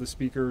with all of the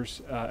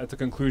speakers at the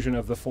conclusion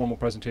of the formal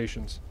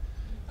presentations.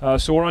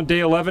 So we're on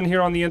day 11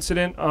 here on the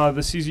incident,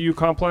 the CZU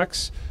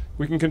complex.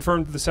 We can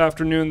confirm this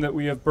afternoon that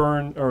we have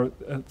burned, or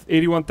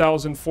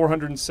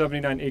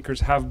 81,479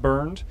 acres have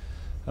burned.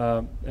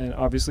 And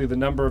obviously the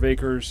number of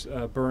acres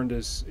burned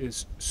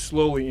is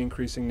slowly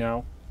increasing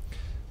now.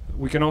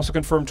 We can also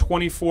confirm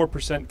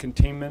 24%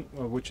 containment,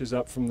 which is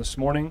up from this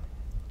morning.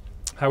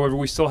 However,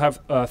 we still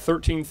have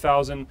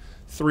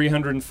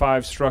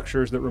 13,305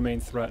 structures that remain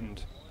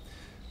threatened.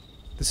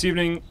 This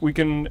evening, we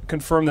can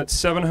confirm that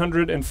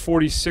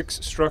 746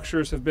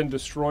 structures have been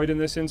destroyed in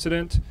this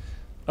incident.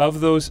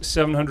 Of those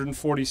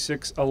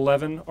 746,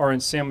 11 are in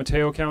San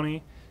Mateo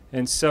County,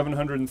 and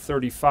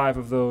 735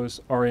 of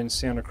those are in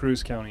Santa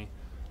Cruz County.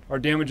 Our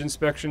damage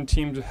inspection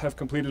teams have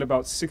completed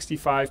about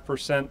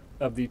 65%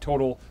 of the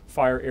total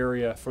fire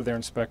area for their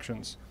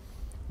inspections.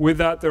 With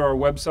that, there are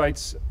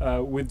websites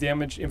with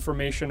damage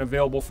information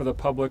available for the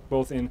public,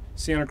 both in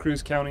Santa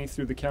Cruz County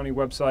through the county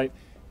website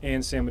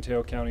and San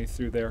Mateo County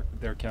through their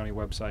county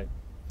website.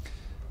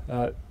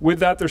 With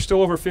that, there's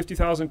still over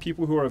 50,000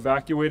 people who are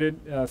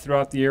evacuated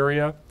throughout the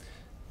area.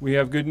 We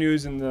have good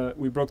news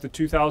we broke the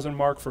 2,000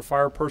 mark for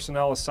fire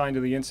personnel assigned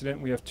to the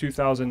incident. We have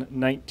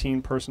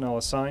 2,019 personnel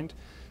assigned.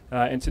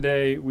 And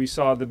today we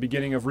saw the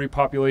beginning of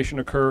repopulation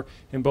occur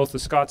in both the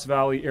Scotts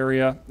Valley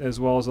area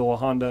as well as the La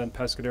Honda and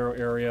Pescadero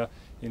area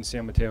in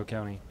San Mateo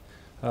County.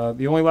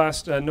 The only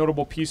last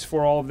notable piece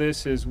for all of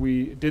this is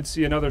we did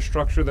see another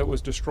structure that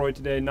was destroyed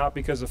today, not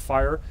because of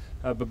fire,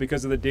 but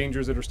because of the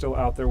dangers that are still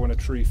out there when a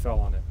tree fell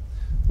on it.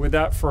 With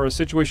that, for a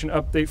situation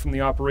update from the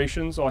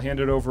operations, I'll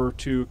hand it over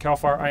to CAL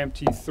FIRE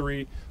IMT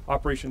 3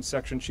 Operations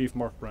Section Chief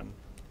Mark Brenton.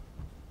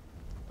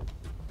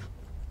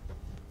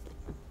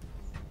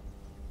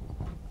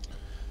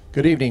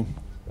 Good evening.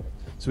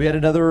 So we had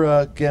another,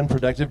 again,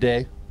 productive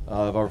day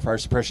of our fire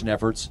suppression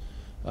efforts.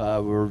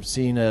 We're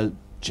seeing a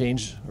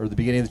change, or the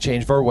beginning of the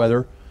change of our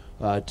weather.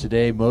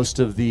 Today, most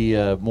of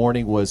the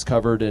morning was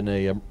covered in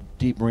a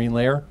deep marine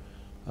layer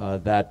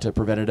that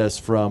prevented us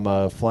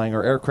from flying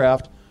our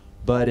aircraft,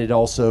 but it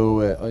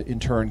also, in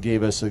turn,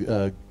 gave us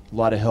a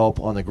lot of help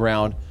on the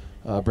ground,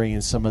 bringing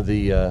some of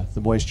the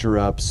moisture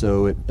up,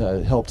 so it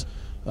helped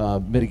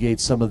mitigate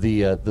some of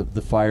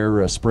the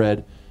fire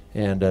spread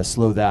and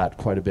slow that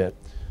quite a bit.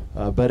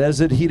 But as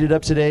it heated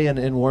up today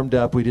and warmed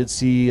up, we did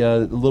see a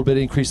little bit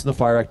of increase in the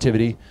fire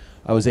activity.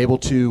 I was able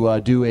to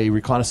do a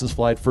reconnaissance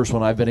flight, first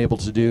one I've been able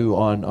to do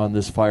on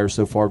this fire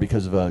so far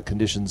because of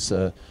conditions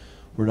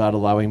were not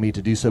allowing me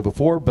to do so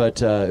before,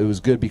 but it was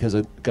good because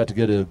I got to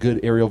get a good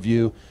aerial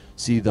view,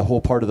 see the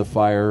whole part of the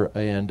fire,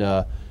 and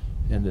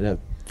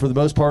for the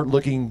most part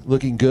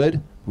looking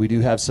good. We do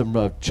have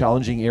some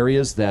challenging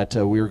areas that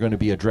we are going to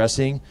be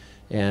addressing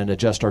and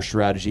adjust our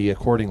strategy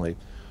accordingly.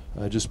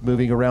 Just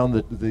moving around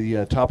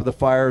the top of the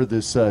fire,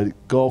 this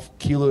Gulf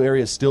Kilo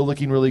area is still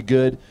looking really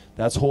good.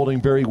 That's holding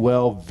very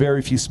well.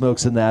 Very few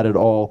smokes in that at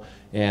all,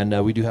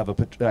 and we do have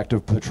an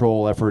active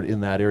patrol effort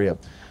in that area.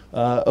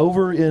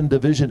 Over in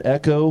Division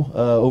Echo,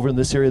 over in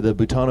this area, the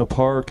Butano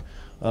Park,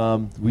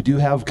 we do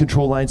have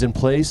control lines in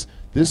place.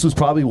 This was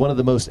probably one of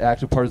the most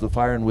active parts of the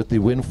fire, and with the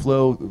wind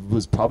flow,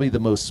 was probably the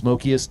most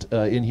smokiest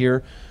in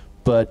here.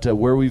 But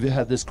where we've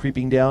had this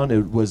creeping down,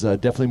 it was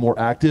definitely more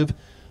active.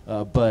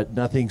 But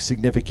nothing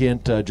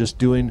significant, just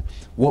doing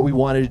what we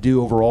wanted to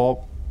do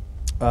overall,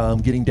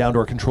 getting down to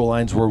our control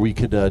lines where we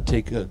could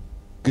take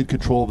good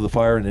control of the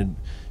fire and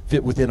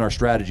fit within our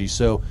strategy.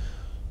 So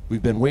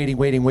we've been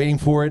waiting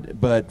for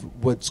it, but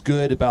what's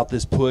good about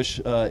this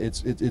push,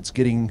 it's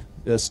getting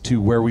us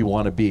to where we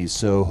want to be.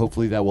 So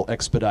hopefully that will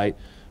expedite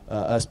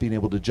us being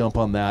able to jump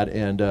on that,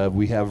 and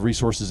we have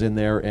resources in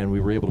there, and we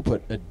were able to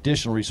put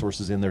additional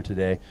resources in there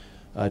today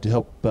to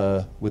help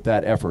with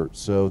that effort.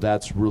 So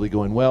that's really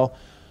going well.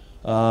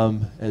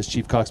 As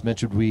Chief Cox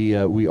mentioned,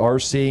 we are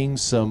seeing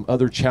some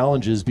other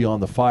challenges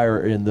beyond the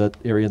fire in the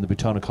area in the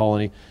Butano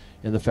colony,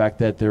 and the fact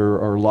that there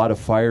are a lot of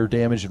fire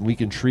damage and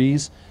weakened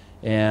trees,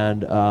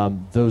 and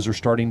those are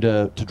starting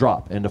to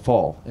drop and to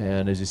fall.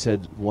 And as you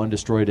said, one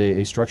destroyed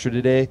a structure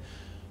today.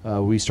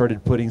 We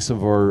started putting some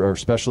of our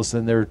specialists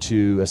in there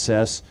to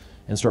assess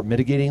and start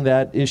mitigating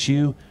that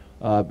issue.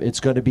 It's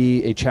going to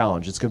be a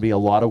challenge. It's going to be a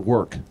lot of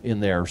work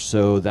in there.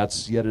 So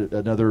that's yet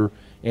another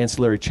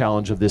ancillary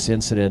challenge of this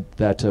incident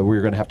that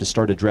we're going to have to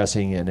start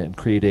addressing and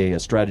create a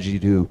strategy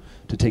to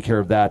take care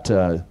of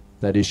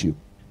that issue.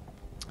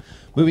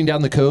 Moving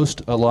down the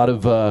coast, a lot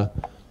of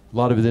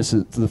this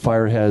the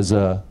fire has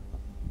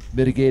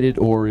mitigated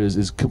or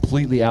is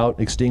completely out,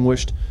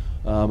 extinguished.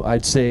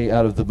 I'd say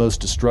out of the most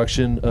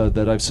destruction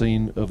that I've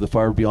seen of the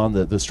fire beyond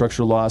the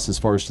structural loss as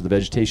far as to the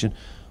vegetation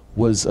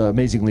was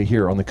amazingly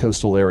here on the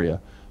coastal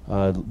area.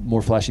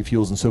 More flashy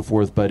fuels and so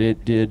forth, but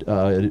it did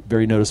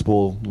very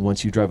noticeable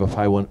once you drive up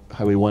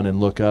Highway 1 and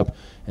look up,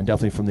 and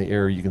definitely from the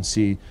air you can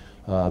see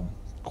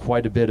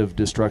quite a bit of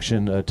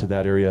destruction to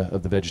that area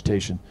of the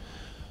vegetation.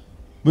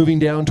 Moving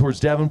down towards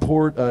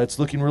Davenport, it's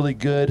looking really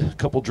good. A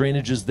couple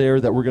drainages there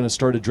that we're going to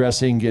start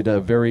addressing, get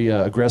very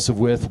aggressive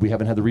with. We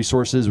haven't had the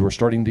resources. We're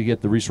starting to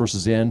get the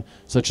resources in,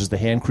 such as the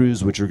hand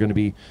crews, which are going to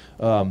be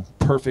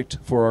perfect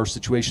for our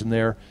situation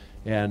there.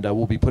 And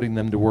we'll be putting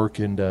them to work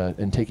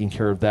and taking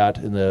care of that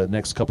in the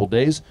next couple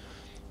days.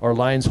 Our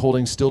line's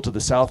holding still to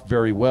the south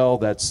very well.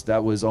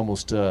 That was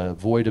almost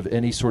void of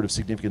any sort of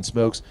significant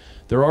smokes.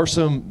 There are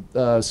some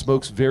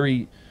smokes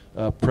very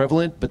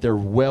prevalent, but they're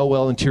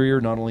well interior,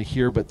 not only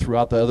here but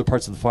throughout the other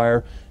parts of the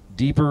fire.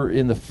 Deeper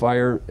in the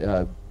fire,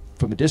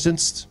 from a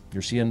distance,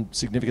 you're seeing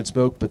significant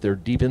smoke, but they're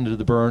deep into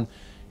the burn,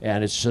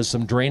 and it's just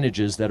some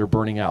drainages that are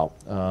burning out.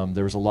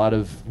 There was a lot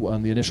of,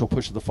 on the initial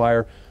push of the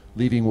fire,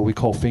 leaving what we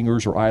call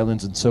fingers or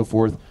islands and so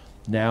forth.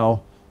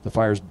 Now the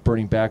fire's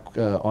burning back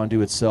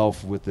onto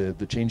itself with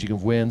the changing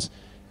of winds,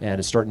 and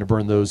it's starting to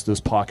burn those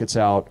pockets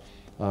out.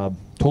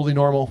 Totally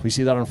normal. We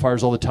see that on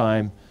fires all the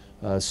time.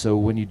 So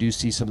when you do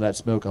see some of that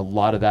smoke, a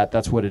lot of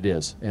that's what it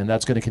is. And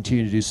that's going to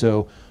continue to do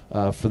so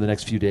for the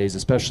next few days,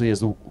 especially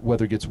as the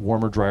weather gets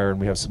warmer, drier, and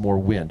we have some more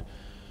wind.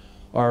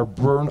 Our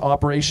burn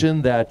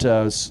operation that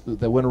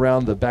went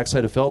around the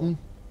backside of Felton,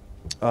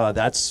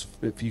 that's,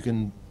 if you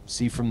can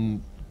see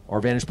from our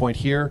vantage point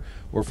here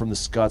or from the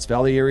Scotts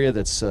Valley area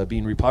that's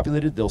being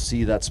repopulated, they'll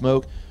see that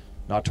smoke.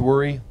 Not to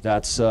worry,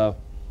 that's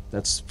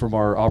from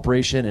our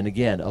operation, and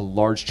again, a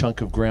large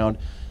chunk of ground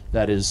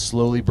that is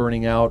slowly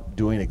burning out,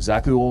 doing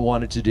exactly what we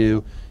want it to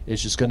do.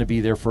 It's just going to be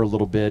there for a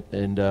little bit,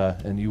 and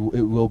it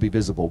will be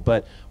visible.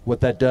 But what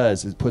that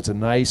does is it puts a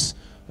nice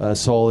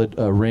solid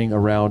ring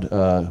around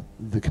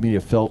the community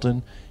of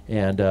Felton,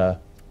 and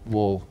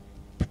will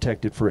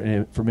protect it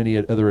from any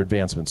other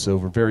advancements. So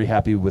we're very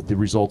happy with the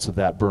results of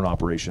that burn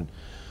operation.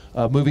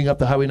 Moving up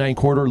the Highway 9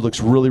 corridor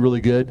looks really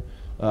good.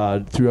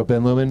 Throughout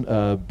Ben Lomond,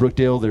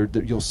 Brookdale,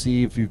 there you'll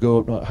see if you go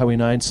up Highway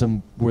 9,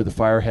 some where the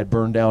fire had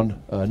burned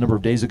down a number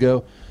of days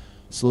ago,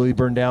 slowly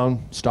burned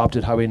down, stopped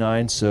at Highway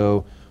 9.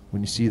 So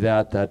When you see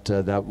that,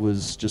 that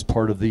was just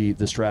part of the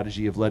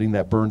strategy of letting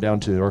that burn down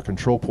to our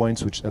control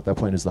points, which at that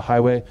point is the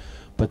highway.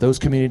 But those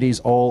communities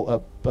all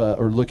up,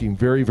 are looking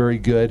very, very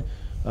good.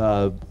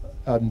 Out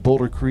in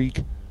Boulder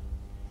Creek,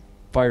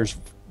 fire's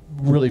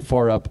really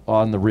far up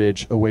on the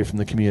ridge away from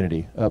the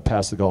community,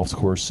 past the golf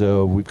course.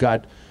 So we've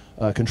got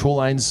control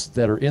lines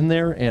that are in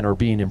there and are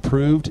being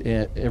improved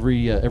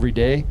every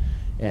day.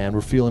 And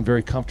we're feeling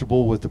very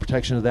comfortable with the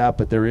protection of that,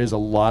 but there is a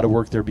lot of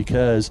work there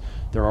because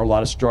there are a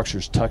lot of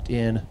structures tucked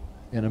in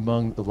and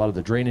among a lot of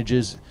the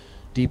drainages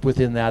deep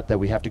within that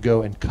we have to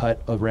go and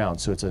cut around.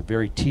 So it's a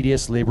very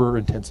tedious,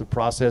 labor-intensive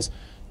process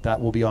that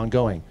will be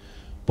ongoing.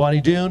 Bonnie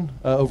Doon,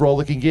 overall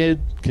looking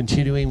good,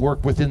 continuing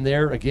work within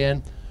there.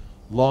 Again,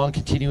 long,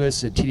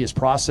 continuous, and tedious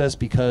process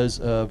because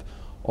of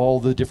all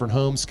the different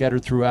homes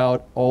scattered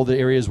throughout, all the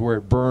areas where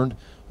it burned,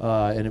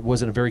 and it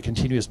wasn't a very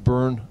continuous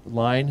burn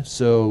line.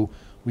 So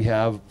we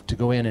have to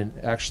go in and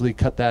actually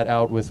cut that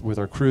out with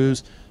our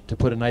crews to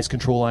put a nice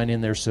control line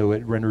in there so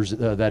it renders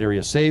that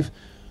area safe.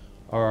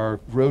 Our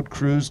road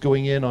crews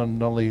going in on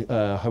not only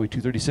Highway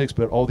 236,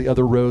 but all the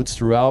other roads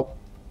throughout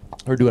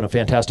are doing a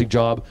fantastic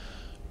job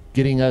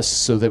getting us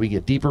so that we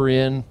get deeper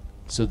in,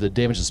 so the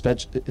damage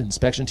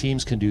inspection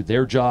teams can do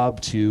their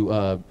job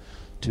to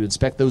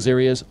inspect those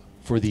areas,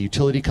 for the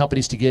utility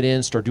companies to get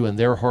in, start doing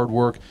their hard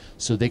work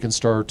so they can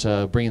start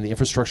bringing the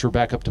infrastructure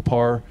back up to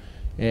par.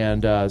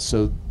 And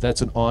so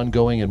that's an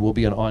ongoing and will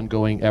be an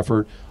ongoing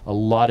effort. A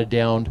lot of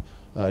downed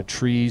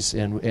trees,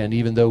 and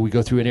even though we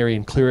go through an area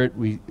and clear it,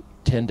 we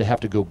tend to have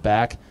to go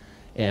back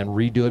and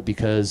redo it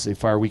because a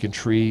fire-weakened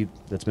tree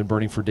that's been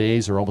burning for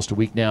days or almost a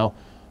week now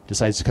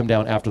decides to come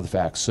down after the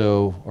fact.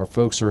 So our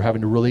folks are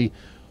having to really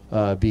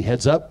be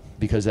heads up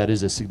because that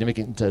is a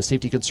significant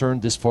safety concern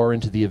this far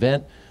into the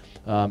event.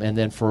 And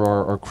then for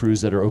our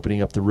crews that are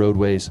opening up the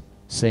roadways,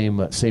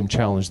 same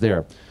challenge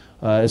there.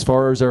 As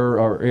far as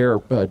our Air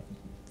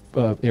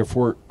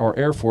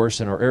Force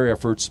and our air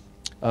efforts,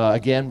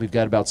 again, we've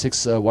got about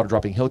 6 water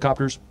dropping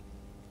helicopters.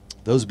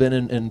 Those have been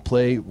in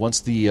play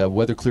once the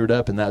weather cleared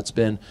up, and that's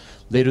been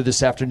later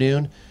this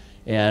afternoon.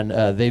 And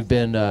they've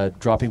been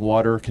dropping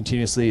water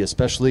continuously,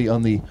 especially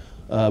on the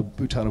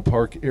Butano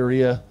Park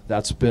area.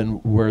 That's been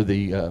where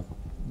the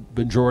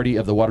majority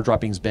of the water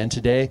dropping's been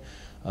today.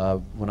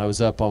 When I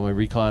was up on my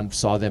recon,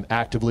 saw them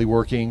actively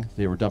working.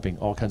 They were dumping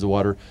all kinds of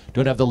water.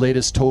 Don't have the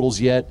latest totals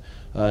yet.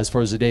 As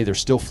far as the day, they're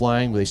still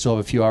flying. They still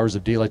have a few hours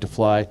of daylight to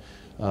fly,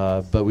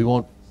 but we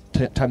won't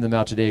time them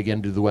out today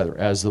again due to the weather.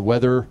 As the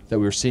weather that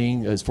we're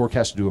seeing is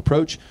forecasted to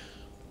approach,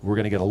 we're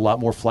going to get a lot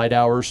more flight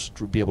hours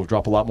to be able to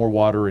drop a lot more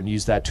water and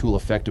use that tool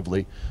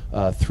effectively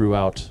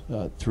throughout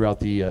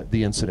the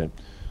incident.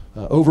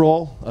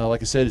 Overall,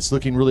 like I said, it's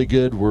looking really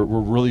good. We're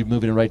really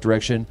moving in the right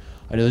direction.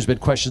 I know there's been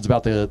questions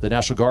about the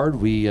National Guard.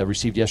 We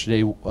received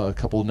yesterday a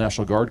couple of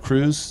National Guard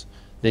crews.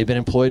 They've been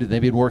employed and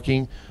they've been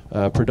working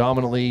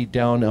predominantly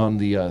down on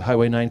the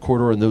Highway 9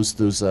 corridor and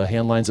those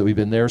hand lines that we've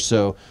been there.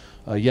 So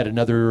yet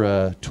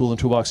another tool in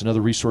the toolbox,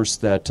 another resource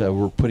that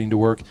we're putting to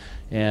work.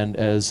 And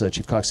as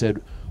Chief Cox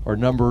said, our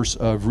numbers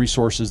of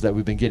resources that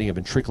we've been getting have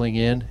been trickling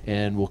in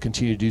and will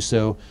continue to do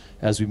so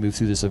as we move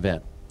through this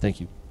event. Thank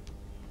you.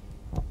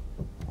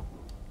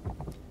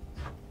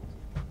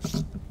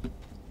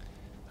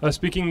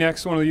 Speaking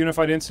next, one of the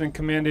Unified Incident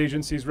Command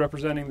agencies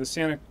representing the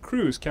Santa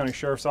Cruz County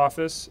Sheriff's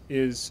Office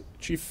is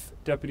Chief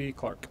Deputy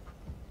Clark.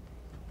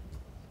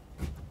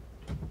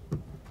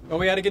 Well,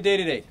 we had a good day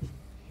today.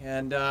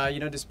 And,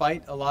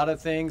 despite a lot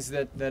of things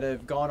that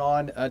have gone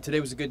on,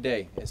 today was a good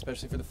day,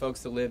 especially for the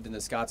folks that lived in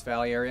the Scotts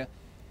Valley area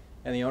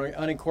and the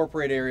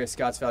unincorporated area of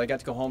Scotts Valley.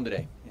 Got to go home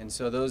today. And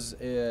so those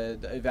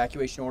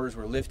evacuation orders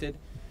were lifted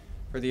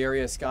for the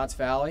area of Scotts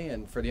Valley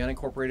and for the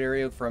unincorporated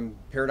area from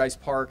Paradise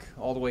Park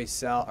all the way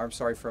south,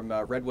 from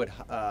Redwood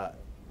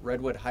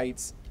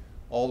Heights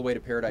all the way to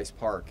Paradise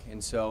Park.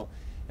 And so,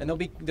 and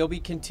there'll be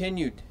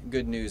continued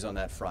good news on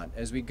that front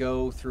as we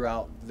go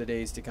throughout the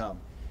days to come.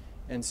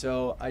 And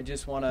so I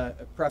just want to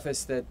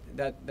preface that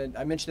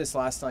I mentioned this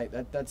last night,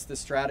 that's the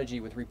strategy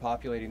with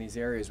repopulating these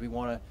areas. We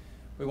want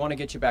to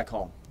get you back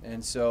home.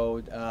 And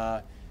so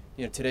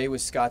today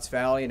was Scotts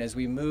Valley, and as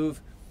we move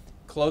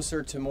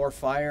closer to more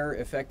fire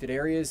affected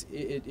areas,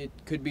 it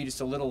could be just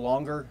a little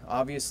longer,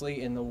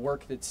 obviously, in the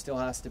work that still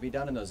has to be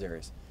done in those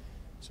areas.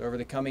 So over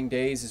the coming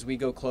days, as we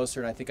go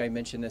closer, and I think I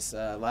mentioned this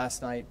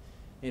last night,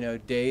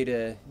 day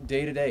to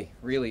day,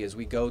 really, as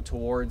we go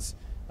towards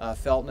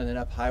Felton and then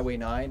up Highway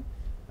 9.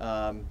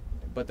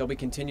 But there'll be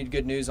continued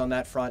good news on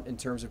that front in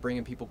terms of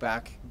bringing people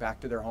back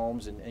to their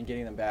homes and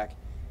getting them back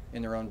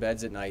in their own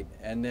beds at night.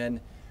 And then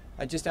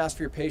I just ask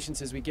for your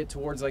patience as we get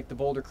towards like the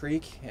Boulder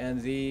Creek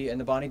and the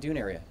Bonnie Doon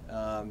area.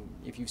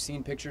 If you've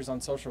seen pictures on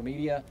social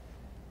media,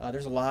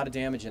 there's a lot of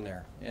damage in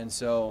there. And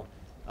so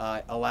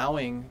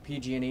allowing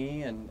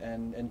PG&E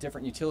and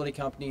different utility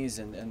companies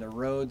and the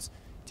roads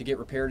to get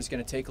repaired is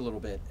going to take a little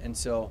bit. And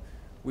so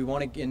we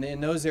want to,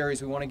 in those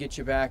areas, we want to get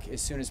you back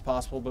as soon as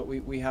possible, but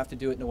we have to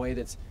do it in a way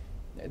that's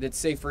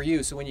safe for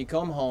you. So when you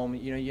come home,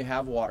 you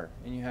have water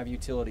and you have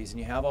utilities and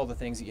you have all the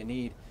things that you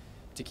need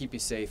to keep you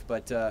safe.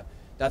 But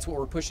that's what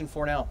we're pushing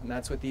for now, and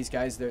that's what these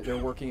guys, they're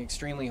working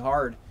extremely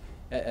hard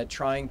at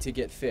trying to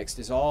get fixed,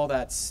 is all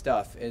that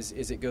stuff as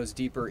it goes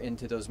deeper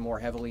into those more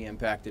heavily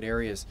impacted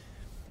areas.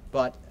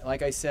 But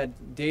like I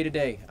said, day to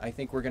day, I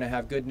think we're going to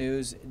have good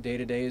news day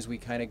to day as we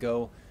kind of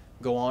go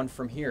on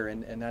from here,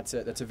 and that's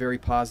a very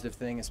positive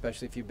thing,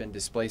 especially if you've been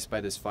displaced by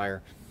this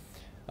fire.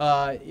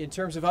 In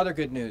terms of other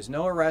good news,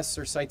 no arrests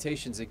or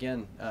citations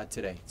again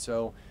today.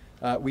 So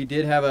we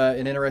did have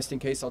an interesting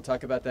case. I'll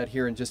talk about that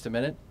here in just a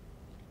minute.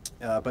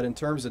 But in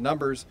terms of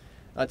numbers,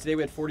 today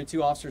we had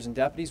 42 officers and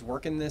deputies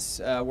working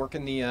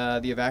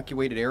the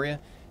evacuated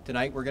area.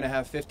 Tonight we're going to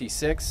have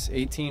 56,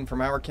 18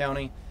 from our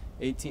county,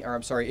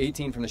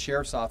 18 from the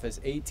sheriff's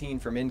office, 18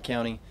 from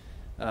in-county,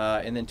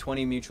 and then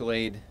 20 mutual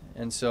aid.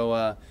 And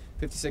so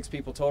 56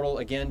 people total,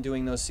 again,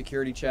 doing those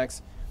security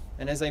checks.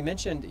 And as I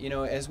mentioned,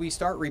 as we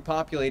start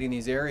repopulating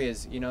these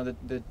areas, and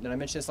I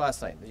mentioned this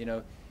last night,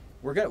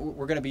 we're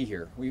gonna be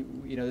here.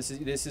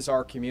 This is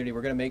our community.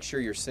 We're gonna make sure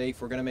you're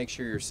safe. We're gonna make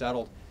sure you're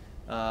settled.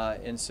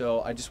 And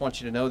so I just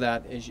want you to know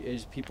that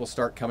as people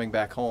start coming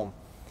back home.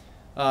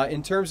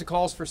 In terms of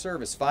calls for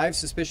service, 5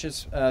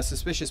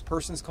 suspicious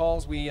persons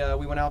calls we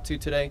went out to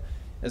today,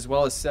 as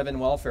well as 7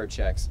 welfare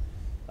checks.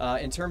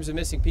 In terms of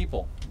missing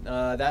people,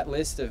 that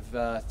list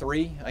of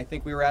 3 I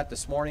think we were at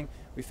this morning,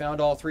 we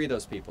found all 3 of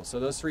those people. So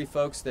those 3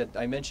 folks that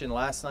I mentioned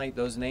last night,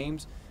 those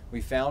names,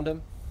 we found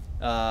them,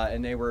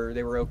 and they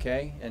were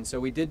okay. And so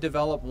we did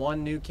develop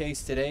 1 new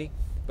case today,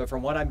 but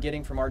from what I'm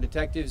getting from our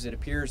detectives, it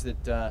appears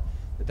that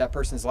that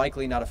person's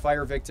likely not a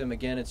fire victim.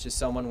 Again, it's just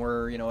someone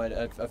where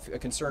a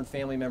concerned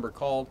family member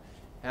called,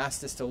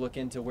 asked us to look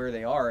into where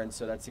they are, and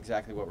so that's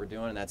exactly what we're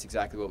doing, and that's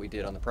exactly what we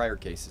did on the prior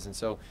cases. And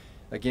so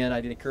again,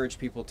 I'd encourage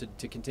people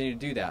to continue to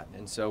do that,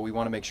 and so we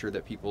want to make sure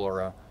that people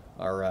are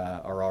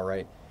all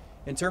right.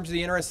 In terms of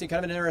the kind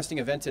of an interesting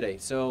event today,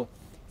 so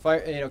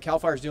CAL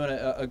FIRE is doing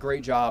a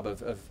great job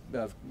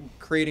of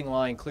creating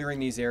line, clearing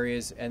these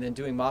areas, and then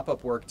doing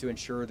mop-up work to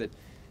ensure that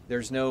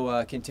there's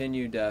no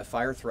continued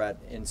fire threat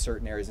in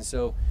certain areas. And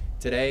so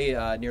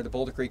today, near the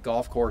Boulder Creek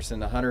Golf Course in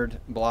the 100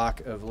 block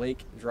of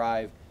Lake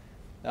Drive,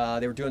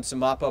 they were doing some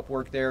mop-up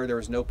work there. There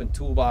was an open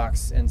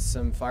toolbox, and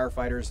some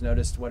firefighters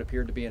noticed what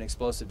appeared to be an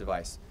explosive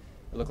device.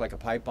 It looked like a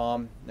pipe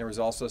bomb. There was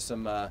also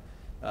some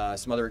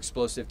other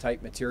explosive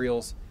type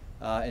materials,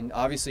 and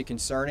obviously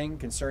concerning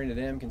to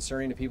them,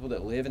 concerning to people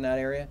that live in that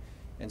area.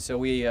 And so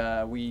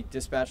we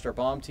dispatched our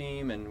bomb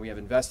team, and we have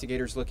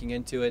investigators looking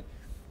into it.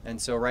 And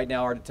so right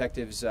now our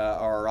detectives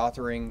are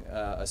authoring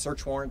a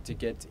search warrant to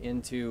get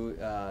into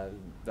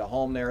the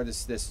home there.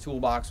 This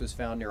toolbox was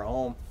found near a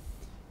home.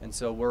 And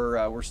so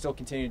we're still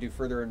continuing to do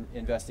further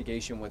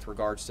investigation with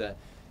regards to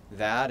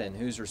that and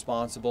who's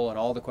responsible and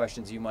all the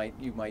questions you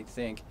might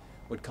think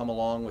would come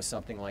along with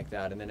something like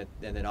that, and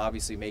then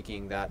obviously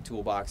making that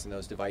toolbox and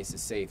those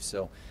devices safe.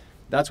 So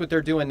that's what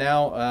they're doing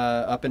now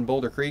up in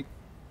Boulder Creek.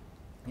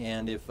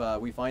 And if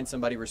we find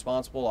somebody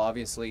responsible,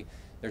 obviously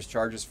there's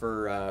charges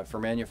for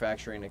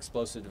manufacturing an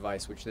explosive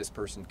device, which this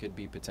person can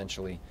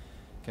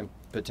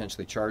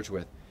potentially charged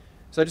with.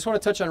 So I just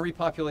want to touch on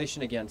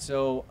repopulation again.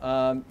 So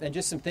and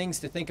just some things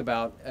to think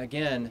about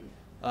again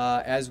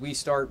as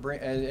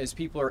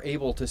people are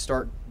able to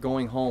start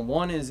going home.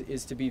 One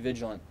is to be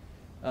vigilant.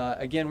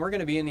 Again, we're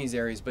going to be in these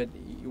areas, but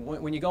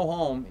when you go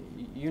home,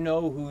 you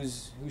know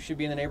who should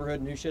be in the neighborhood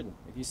and who shouldn't.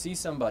 If you see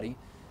somebody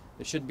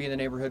that should be in the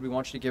neighborhood, we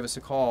want you to give us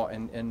a call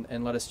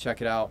and let us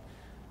check it out.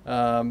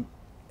 And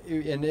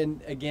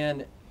then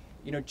again,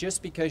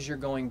 just because you're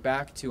going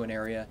back to an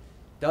area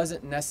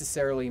doesn't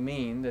necessarily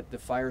mean that the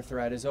fire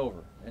threat is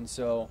over. And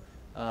so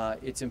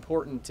it's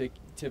important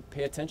to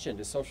pay attention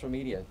to social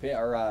media,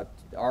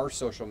 our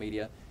social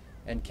media,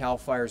 and CAL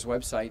FIRE's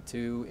website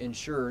to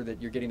ensure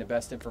that you're getting the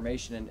best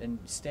information and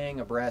staying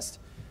abreast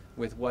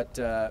with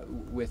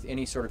with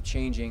any sort of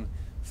changing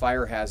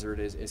fire hazard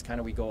as kind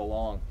of we go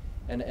along.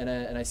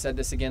 And I said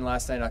this again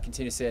last night, and I'll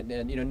continue to say it.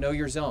 And know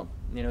your zone.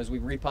 As we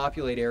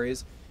repopulate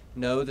areas,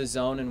 know the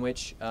zone in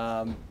which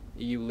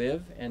you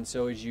live. And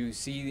so as you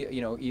see,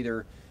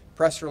 either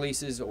press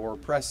releases or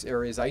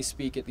as I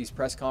speak at these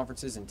press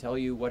conferences and tell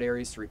you what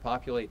areas to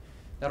repopulate,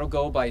 that'll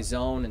go by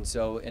zone.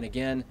 And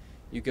again,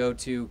 you go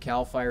to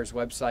CAL FIRE's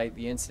website,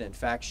 the incident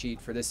fact sheet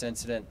for this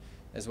incident,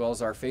 as well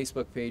as our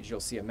Facebook page, you'll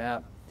see a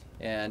map.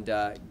 And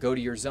go to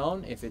your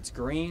zone. If it's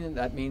green,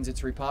 that means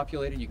it's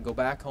repopulated. You can go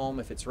back home.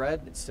 If it's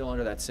red, it's still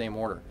under that same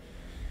order.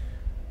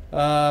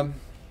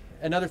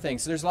 Another thing,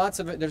 so there's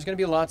going to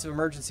be lots of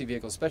emergency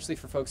vehicles, especially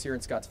for folks here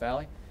in Scotts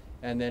Valley.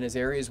 And then as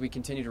areas we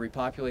continue to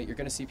repopulate, you're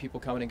going to see people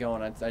coming and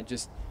going. I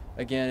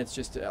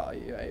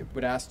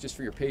would ask just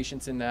for your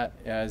patience in that,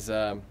 as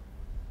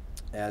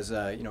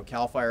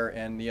CAL FIRE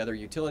and the other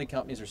utility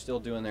companies are still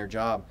doing their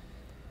job.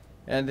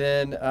 And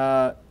then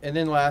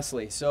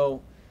lastly,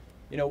 so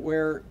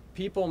where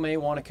people may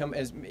want to come,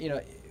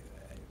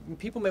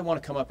 people may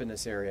want to come up in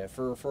this area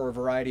for a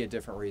variety of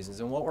different reasons.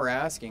 And what we're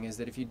asking is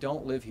that if you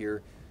don't live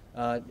here,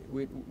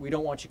 we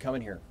don't want you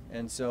coming here.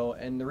 And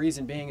the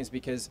reason being is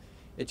because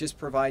it just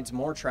provides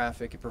more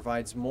traffic, it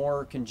provides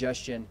more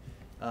congestion,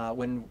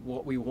 when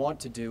what we want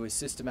to do is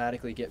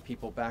systematically get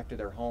people back to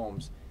their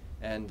homes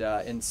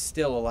and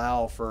still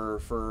allow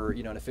for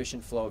an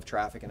efficient flow of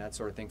traffic and that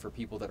sort of thing for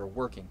people that are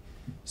working.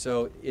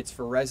 So it's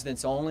for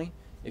residents only.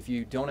 If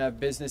you don't have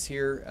business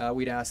here,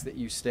 we'd ask that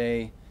you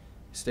stay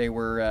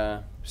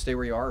where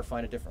you are or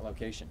find a different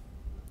location.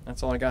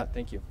 That's all I got.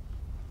 Thank you.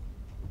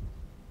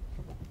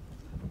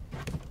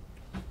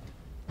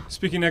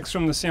 Speaking next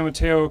from the San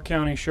Mateo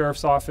County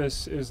Sheriff's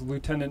Office is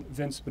Lieutenant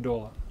Vince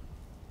Bedolla.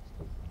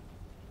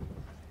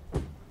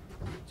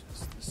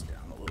 Adjust this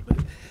down a little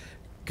bit.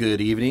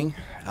 Good evening.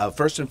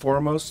 First and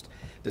foremost,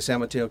 the San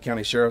Mateo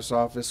County Sheriff's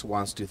Office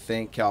wants to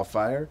thank CAL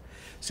FIRE,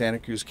 Santa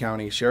Cruz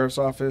County Sheriff's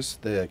Office,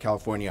 the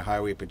California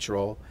Highway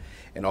Patrol,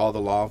 and all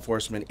the law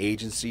enforcement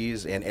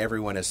agencies and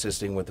everyone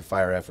assisting with the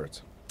fire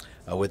efforts.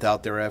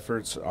 Without their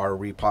efforts, our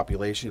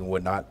repopulation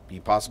would not be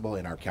possible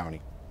in our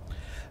county.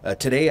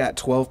 Today at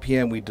 12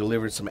 p.m. we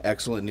delivered some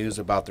excellent news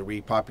about the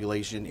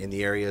repopulation in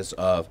the areas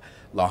of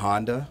La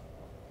Honda,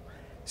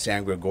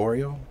 San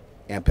Gregorio,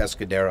 and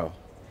Pescadero.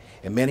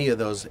 And many of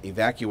those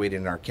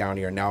evacuated in our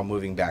county are now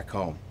moving back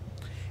home.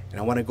 And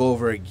I want to go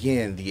over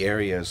again the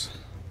areas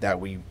that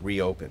we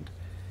reopened.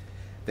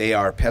 They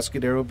are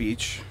Pescadero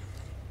Beach,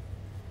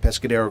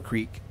 Pescadero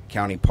Creek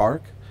County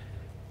Park,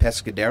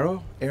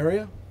 Pescadero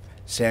area,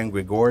 San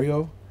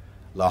Gregorio,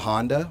 La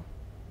Honda,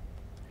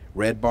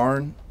 Red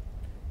Barn,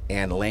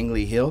 and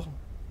Langley Hill,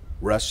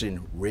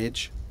 Russian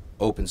Ridge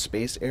open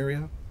space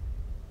area,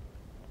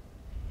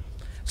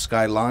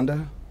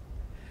 Skylonda,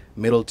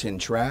 Middleton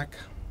Track,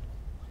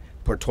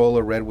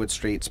 Portola Redwood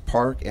Straits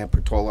Park, and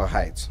Portola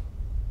Heights.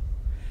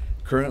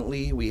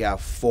 Currently, we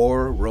have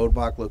 4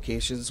 roadblock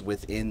locations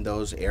within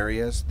those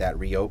areas that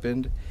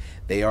reopened.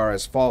 They are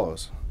as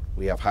follows.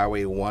 We have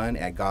Highway 1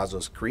 at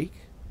Gazos Creek,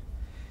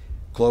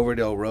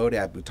 Cloverdale Road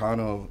at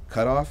Butano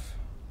Cutoff,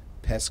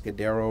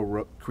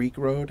 Pescadero Creek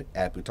Road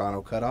at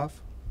Butano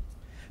Cutoff,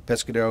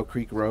 Pescadero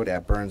Creek Road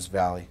at Burns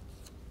Valley.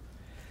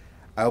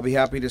 I'll be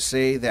happy to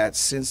say that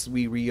since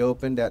we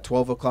reopened at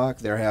 12 o'clock,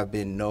 there have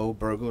been no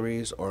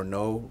burglaries or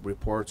no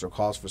reports or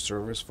calls for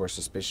service for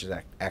suspicious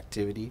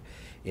activity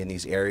in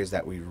these areas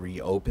that we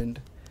reopened.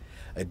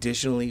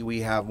 Additionally,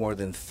 we have more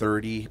than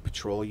 30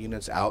 patrol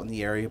units out in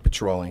the area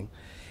patrolling,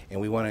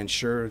 and we want to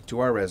ensure to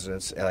our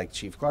residents, like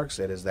Chief Clark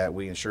said, is that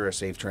we ensure a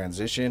safe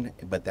transition,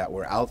 but that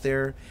we're out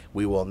there.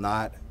 We will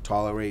not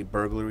tolerate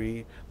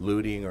burglary,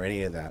 looting, or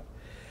any of that.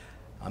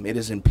 It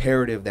is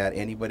imperative that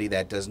anybody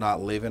that does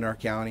not live in our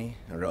county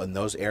or in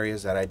those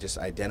areas that I just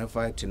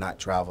identified to not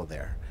travel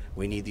there.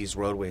 We need these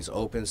roadways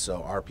open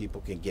so our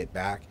people can get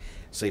back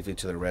safely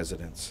to their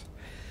residents.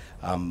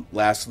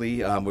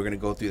 Lastly, we're going to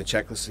go through the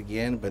checklist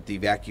again, but the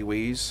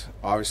evacuees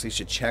obviously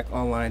should check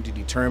online to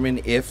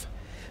determine if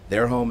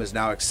their home is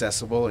now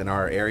accessible in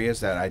our areas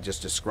that I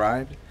just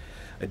described.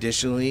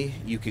 Additionally,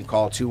 you can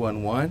call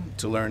 211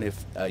 to learn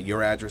if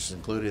your address is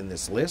included in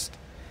this list.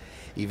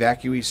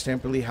 Evacuees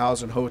temporarily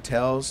housed in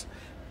hotels,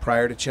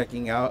 prior to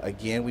checking out,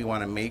 again, we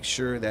want to make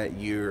sure that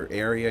your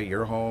area,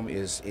 your home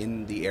is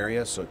in the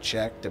area, so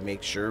check to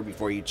make sure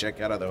before you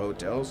check out of the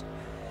hotels.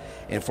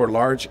 And for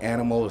large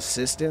animal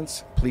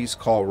assistance, please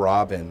call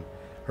Robin.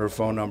 Her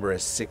phone number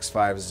is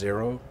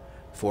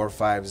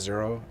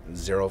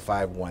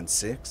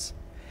 650-450-0516.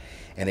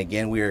 And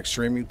again, we are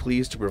extremely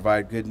pleased to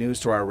provide good news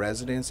to our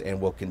residents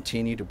and will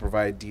continue to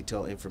provide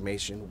detailed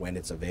information when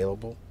it's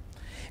available.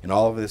 And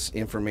all of this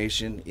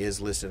information is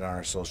listed on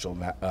our social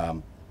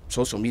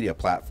media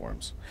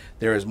platforms.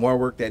 There is more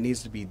work that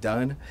needs to be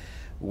done.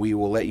 We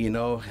will let you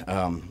know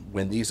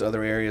when these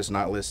other areas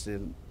not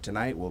listed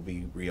tonight will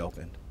be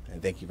reopened.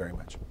 And thank you very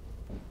much.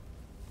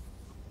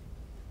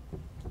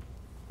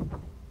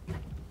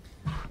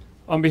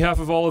 On behalf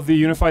of all of the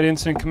Unified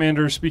Incident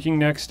Commanders, speaking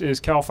next is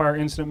CAL FIRE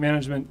Incident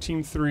Management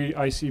Team 3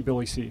 IC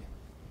Billy C.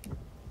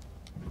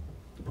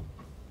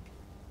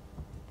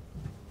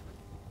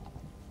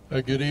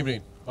 Good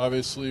evening.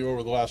 Obviously,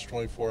 over the last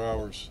 24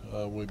 hours,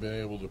 we've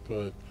been able to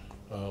put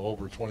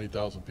over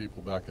 20,000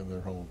 people back in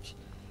their homes.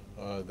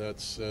 That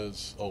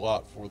says a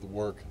lot for the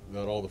work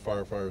that all the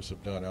firefighters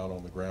have done out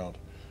on the ground.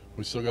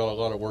 We still got a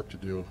lot of work to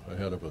do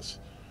ahead of us.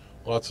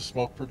 Lots of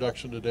smoke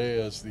production today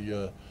as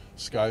the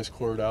skies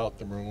cleared out,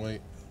 the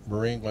marine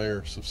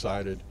layer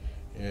subsided,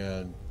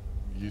 and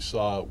you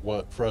saw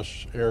what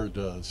fresh air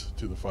does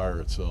to the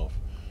fire itself.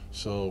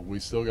 So we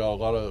still got a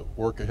lot of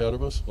work ahead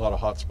of us, a lot of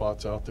hot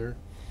spots out there.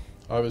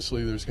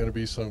 Obviously, there's going to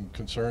be some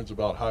concerns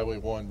about Highway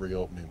 1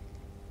 reopening.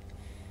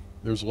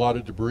 There's a lot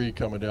of debris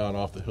coming down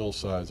off the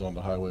hillsides on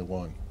the Highway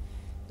 1.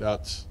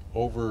 That's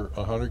over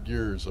 100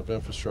 years of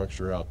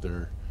infrastructure out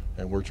there,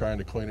 and we're trying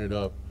to clean it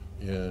up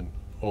in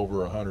over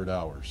 100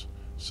 hours.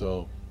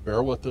 So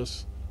bear with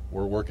us.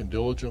 We're working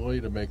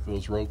diligently to make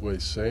those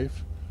roadways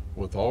safe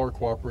with all our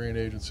cooperating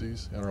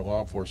agencies and our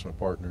law enforcement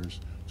partners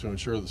to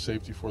ensure the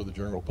safety for the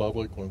general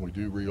public when we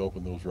do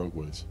reopen those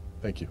roadways.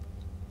 Thank you.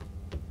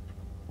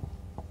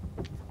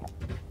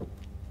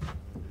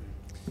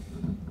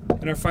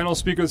 And our final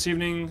speaker this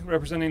evening,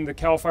 representing the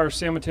CAL FIRE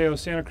San Mateo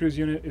Santa Cruz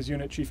unit, is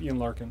Unit Chief Ian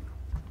Larkin.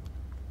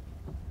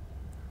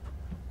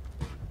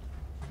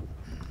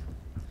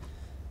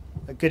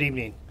 Good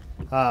evening.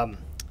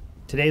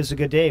 Today is a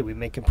good day. We're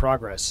making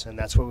progress, and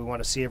that's what we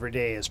want to see every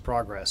day is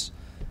progress.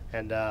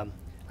 And I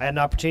had an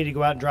opportunity to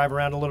go out and drive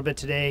around a little bit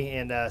today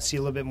and see a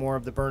little bit more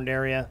of the burned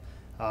area.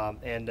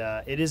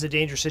 It is a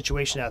dangerous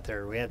situation out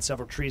there. We had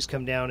several trees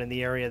come down in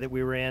the area that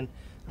we were in,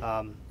 we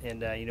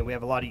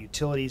have a lot of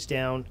utilities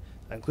down,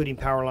 including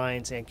power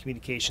lines and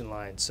communication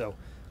lines. So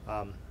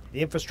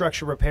the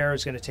infrastructure repair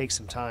is going to take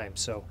some time.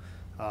 So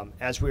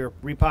as we're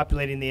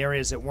repopulating the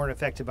areas that weren't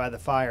affected by the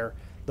fire,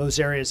 those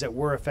areas that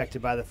were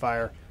affected by the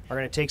fire are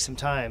going to take some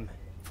time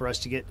for us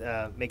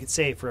to make it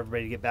safe for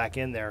everybody to get back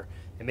in there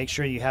and make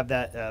sure you have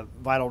that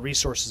vital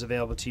resources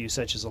available to you,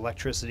 such as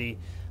electricity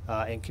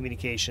and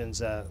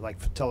communications like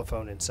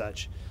telephone and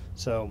such.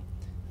 So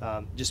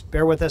just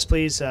bear with us,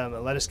 please.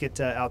 Let us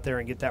get out there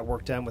and get that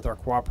work done with our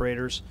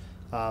cooperators.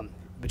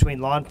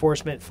 Between law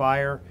enforcement,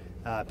 fire,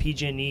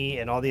 PG&E,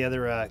 and all the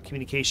other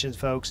communications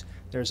folks,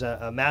 there's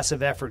a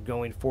massive effort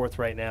going forth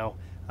right now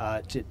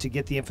to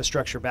get the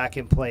infrastructure back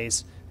in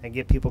place and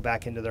get people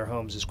back into their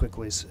homes as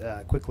quickly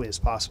as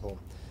possible.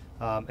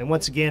 And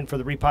once again, for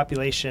the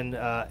repopulation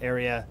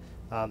area,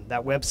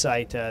 that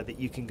website that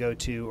you can go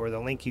to, or the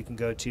link you can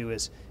go to,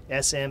 is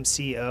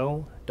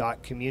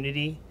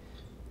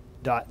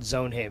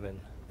smco.community.zonehaven.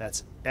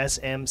 That's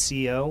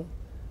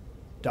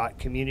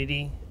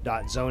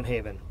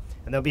smco.community.zonehaven.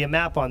 And there'll be a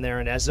map on there,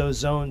 and as those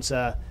zones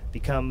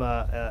become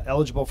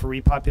eligible for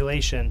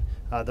repopulation,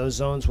 those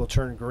zones will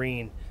turn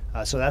green.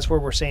 So that's where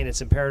we're saying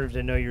it's imperative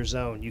to know your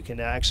zone. You can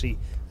actually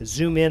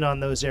zoom in on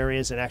those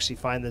areas and actually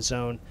find the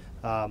zone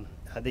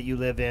that you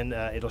live in.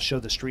 It'll show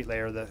the street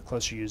layer the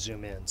closer you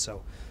zoom in.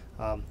 So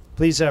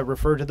please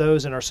refer to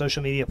those in our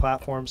social media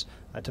platforms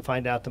to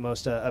find out the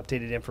most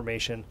updated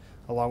information,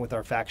 along with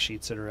our fact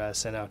sheets that are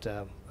sent out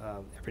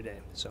every day.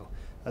 So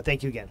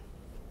thank you again.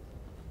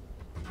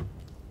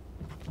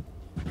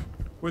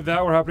 With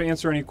that, we're happy to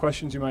answer any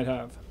questions you might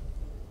have.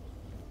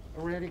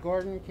 Randy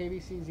Gordon,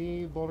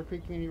 KBCZ, Boulder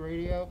Creek Community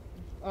Radio.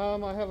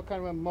 I have a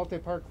kind of a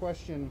multi-part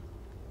question.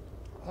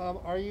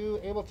 Are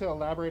you able to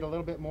elaborate a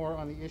little bit more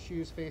on the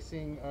issues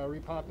facing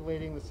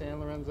repopulating the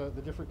San Lorenzo,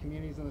 the different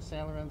communities in the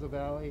San Lorenzo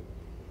Valley?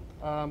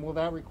 Will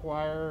that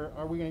require,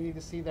 are we going to need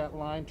to see that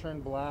line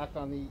turn black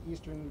on the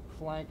eastern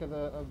flank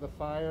of the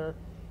fire?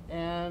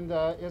 And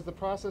is the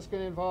process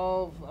going to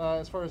involve,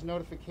 as far as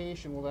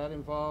notification, will that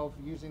involve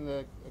using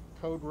the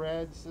code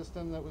red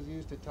system that was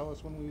used to tell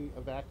us when we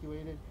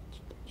evacuated?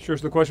 Sure.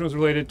 So the question was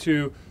related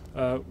to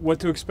what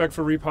to expect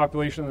for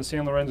repopulation in the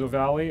San Lorenzo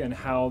Valley and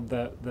how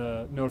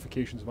the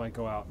notifications might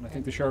go out. And I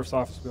think the Sheriff's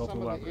Office will be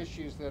able to elaborate. Some of the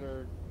issues that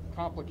are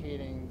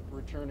complicating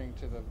returning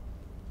to the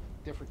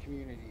different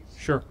communities.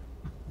 Sure.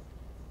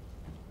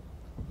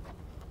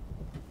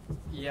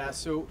 Yeah,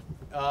 so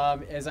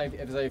as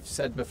I've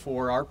said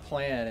before, our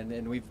plan,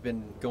 and we've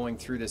been going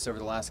through this over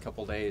the last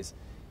couple days,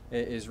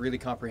 is really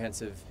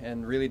comprehensive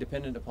and really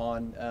dependent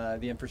upon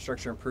the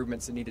infrastructure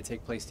improvements that need to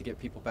take place to get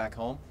people back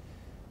home.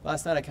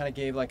 Last night I kind of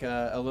gave like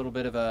a little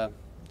bit of a,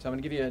 so I'm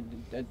going to give you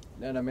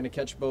and I'm going to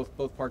catch both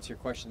parts of your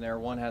question there.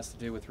 One has to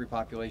do with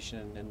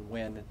repopulation and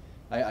when.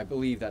 I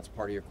believe that's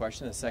part of your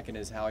question. The second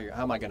is how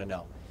am I going to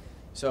know?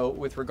 So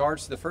with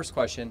regards to the first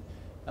question,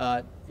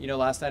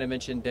 last night I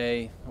mentioned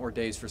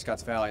days for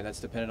Scotts Valley. That's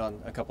dependent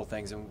on a couple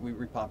things, and we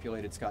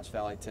repopulated Scotts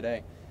Valley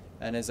today.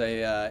 And as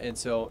I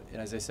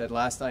said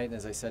last night, and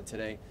as I said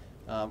today,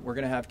 we're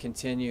going to have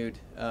continued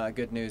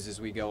good news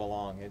as we go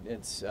along.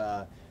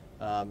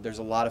 There's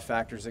a lot of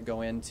factors that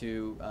go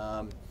into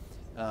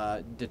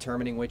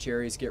determining which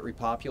areas get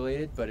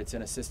repopulated, but it's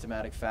in a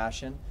systematic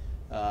fashion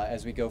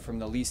as we go from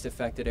the least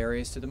affected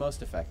areas to the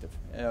most affected.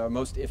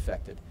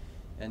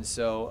 And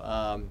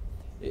so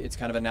it's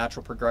kind of a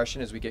natural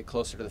progression as we get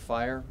closer to the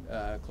fire,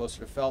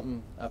 closer to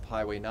Felton, up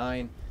Highway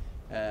 9.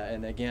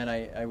 And again,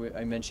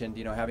 I mentioned,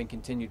 having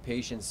continued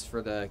patience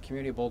for the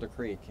community of Boulder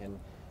Creek. And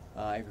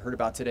I've heard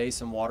about today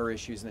some water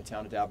issues in the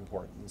town of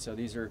Davenport. And so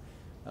these are,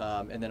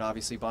 and then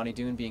obviously Bonnie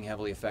Doon being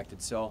heavily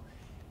affected. So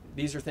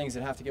these are things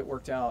that have to get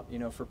worked out,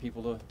 for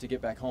people to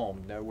get back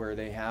home, where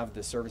they have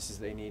the services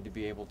they need to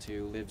be able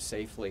to live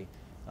safely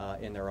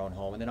in their own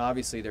home. And then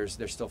obviously there's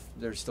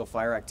still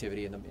fire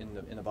activity in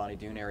the Bonnie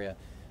Doon area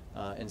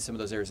in some of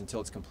those areas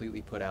until it's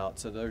completely put out.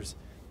 So there's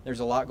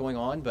a lot going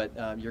on, but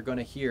you're going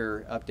to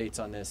hear updates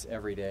on this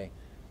every day.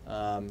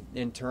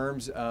 In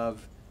terms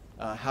of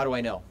how do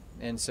I know?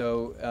 And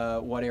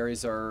so what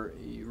areas are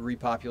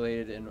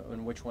repopulated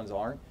and which ones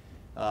aren't?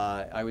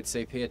 I would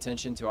say pay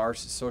attention to our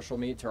social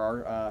media, to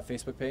our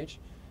Facebook page,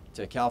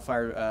 to CAL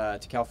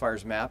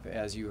FIRE's map,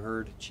 as you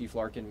heard Chief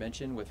Larkin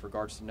mention with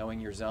regards to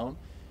knowing your zone.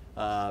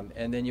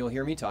 And then you'll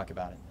hear me talk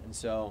about it. And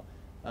so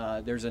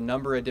there's a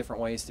number of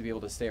different ways to be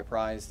able to stay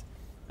apprised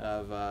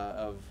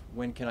of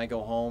when can I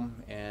go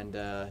home and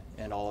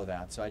all of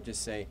that. So I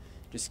just say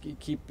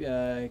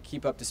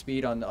keep up to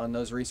speed on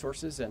those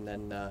resources, and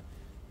then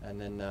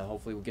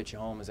hopefully we'll get you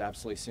home as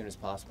absolutely soon as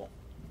possible.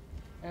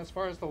 As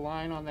far as the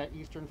line on that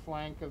eastern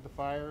flank of the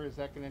fire, is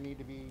that going to need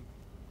to be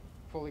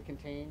fully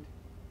contained?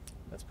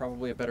 That's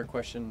probably a better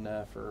question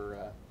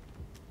for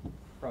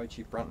probably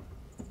Chief Brunton.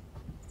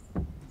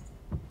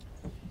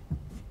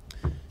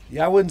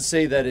 Yeah, I wouldn't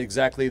say that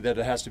exactly that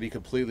it has to be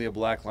completely a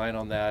black line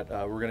on that.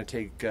 We're going to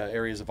take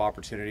areas of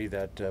opportunity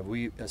that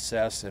we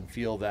assess and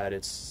feel that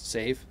it's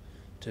safe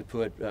to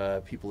put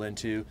people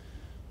into.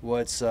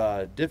 What's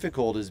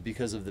difficult is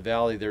because of the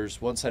valley,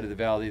 there's one side of the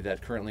valley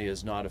that currently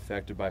is not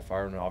affected by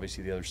fire, and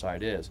obviously the other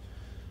side is.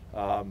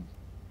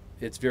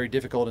 It's very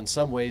difficult in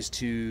some ways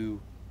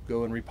to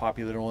go and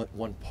repopulate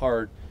one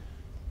part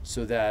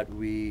so that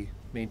we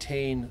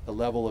maintain a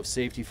level of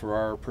safety for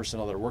our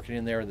personnel that are working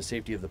in there and the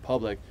safety of the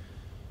public.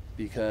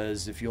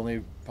 Because if you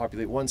only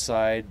populate one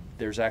side,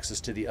 there's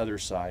access to the other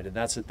side, and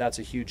that's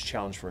a huge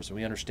challenge for us. And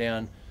we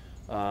understand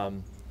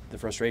the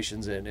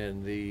frustrations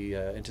and the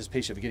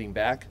anticipation of getting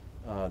back.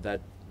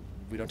 That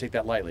we don't take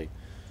that lightly.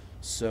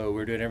 So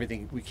we're doing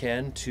everything we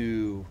can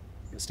to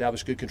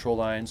establish good control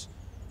lines,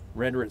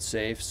 render it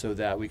safe, so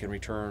that we can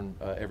return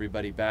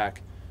everybody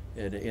back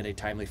in a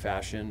timely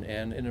fashion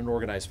and in an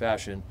organized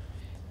fashion.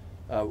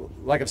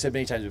 Like I've said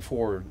many times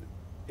before,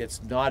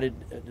 it's not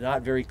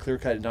very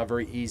clear-cut and not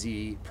very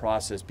easy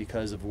process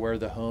because of where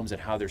the homes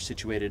and how they're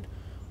situated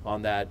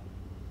on that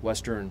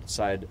western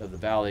side of the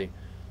valley.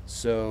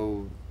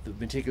 So the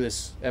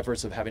meticulous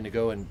efforts of having to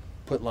go and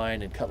put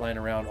line and cut line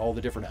around all the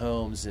different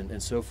homes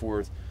and so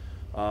forth,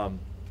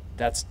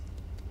 that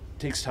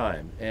takes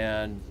time.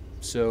 And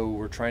so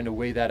we're trying to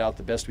weigh that out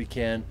the best we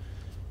can.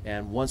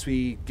 And once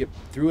we get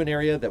through an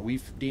area that we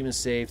deem as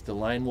safe, the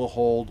line will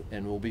hold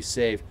and will be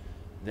safe,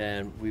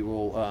 then we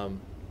will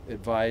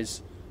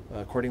advise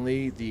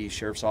accordingly the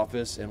sheriff's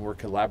office and work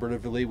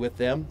collaboratively with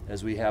them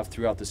as we have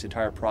throughout this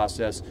entire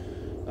process,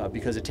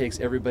 because it takes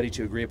everybody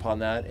to agree upon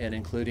that, and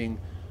including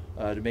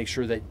to make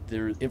sure that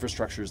their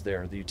infrastructure is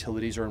there, the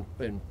utilities are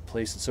in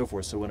place and so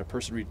forth. So when a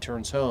person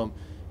returns home,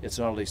 it's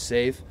not only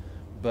safe,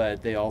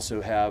 but they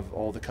also have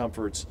all the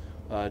comforts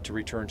to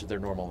return to their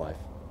normal life.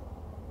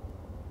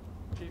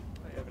 Chief,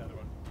 I have another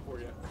one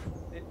for you.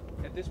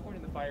 At this point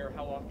in the fire,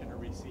 how often are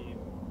we seeing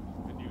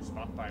the new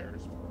spot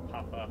fires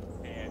pop up,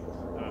 and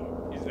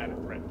is that a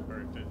threat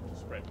or to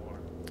spread more?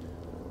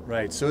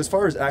 Right. So as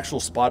far as actual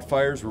spot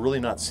fires, we're really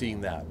not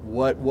seeing that.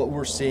 What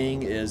we're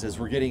seeing is, as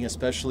we're getting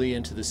especially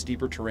into the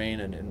steeper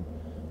terrain, and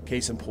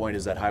case in point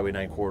is that Highway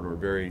 9 corridor,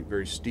 very,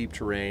 very steep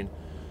terrain,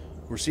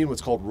 we're seeing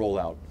what's called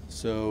rollout.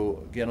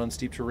 So again, on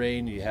steep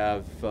terrain, you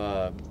have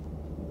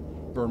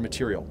burn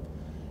material.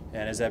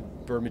 And as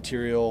that burn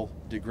material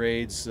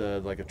degrades,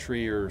 like a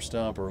tree or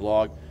stump or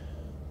log,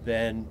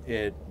 then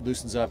it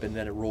loosens up and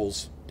then it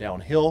rolls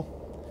downhill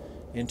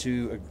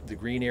into the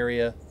green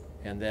area,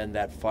 and then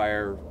that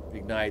fire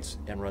ignites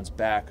and runs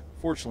back,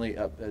 fortunately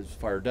up, as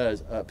fire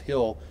does,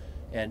 uphill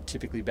and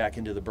typically back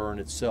into the burn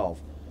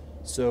itself.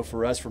 So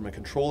for us, from a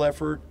control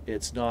effort,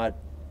 it's not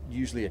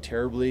usually a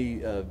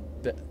terribly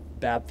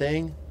bad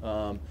thing,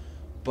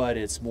 but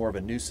it's more of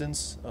a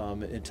nuisance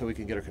until we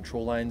can get our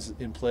control lines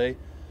in play.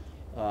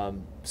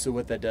 So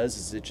what that does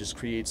is it just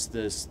creates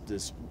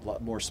this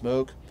lot more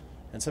smoke,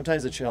 and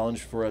sometimes a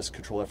challenge for us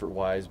control effort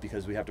wise,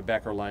 because we have to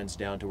back our lines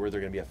down to where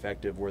they're going to be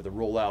effective, where the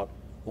rollout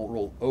won't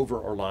roll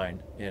over our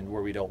line and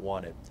where we don't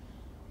want it.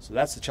 So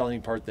that's the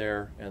challenging part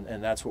there,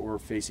 and that's what we're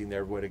facing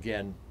there. What,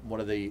 again, one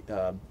of the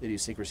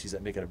idiosyncrasies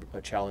that make it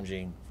a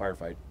challenging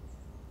firefight.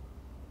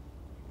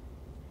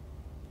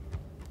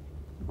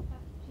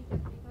 Chief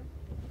Deputy Clerk,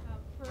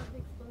 for the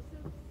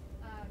explosives,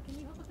 can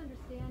you help us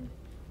understand,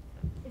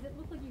 does it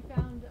look like you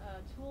found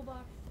a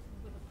toolbox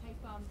with a pipe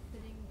bomb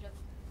sitting just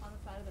on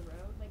the side of the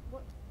road? Like,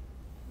 what?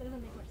 That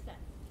doesn't make much sense.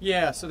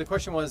 Yeah, so the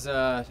question was,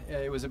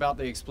 it was about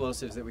the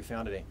explosives that we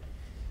found today.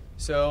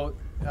 So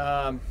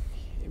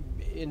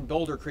in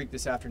Boulder Creek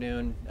this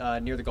afternoon,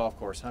 near the golf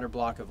course, 100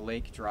 block of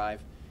Lake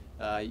Drive,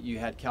 you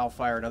had CAL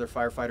FIRE and other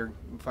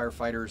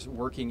firefighters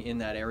working in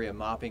that area,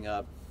 mopping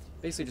up,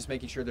 basically just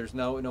making sure there's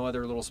no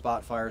other little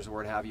spot fires or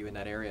what have you in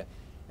that area.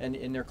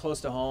 And they're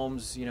close to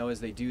homes, you know, as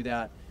they do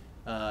that.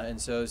 And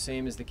so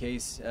same is the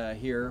case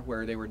here,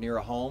 where they were near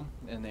a home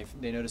and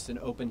they noticed an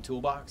open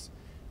toolbox.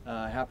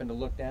 Happened to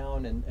look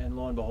down, and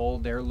lo and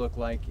behold, there looked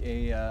like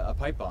a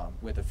pipe bomb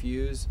with a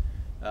fuse,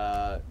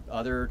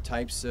 other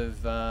types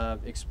of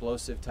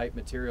explosive type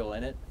material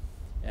in it.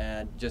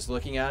 And just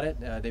looking at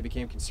it, they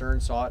became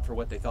concerned, saw it for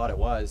what they thought it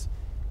was,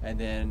 and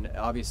then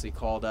obviously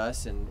called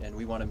us, and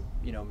we want to,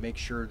 you know, make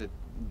sure that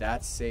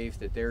that's safe,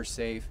 that they're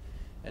safe.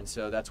 And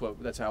so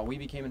that's how we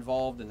became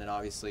involved, and then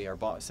obviously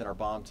sent our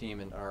bomb team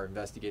and our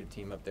investigative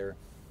team up there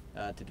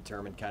to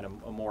determine kind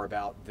of more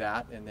about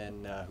that, and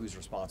then who's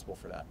responsible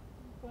for that.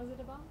 Was it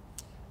a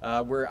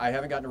bomb? I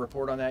haven't gotten a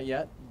report on that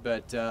yet,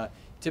 but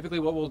typically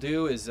what we'll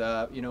do is,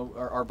 you know,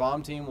 our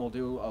bomb team will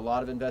do a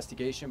lot of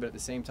investigation, but at the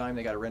same time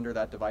they got to render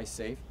that device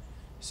safe.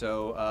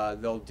 So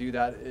they'll do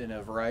that in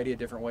a variety of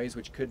different ways,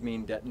 which could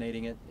mean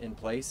detonating it in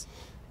place.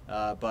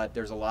 But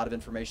there's a lot of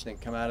information that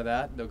can come out of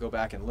that. They'll go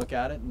back and look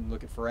at it and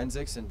look at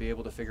forensics and be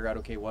able to figure out,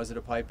 okay, was it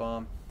a pipe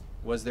bomb?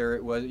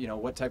 You know,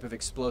 what type of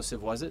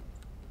explosive was it?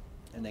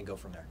 And then go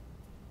from there.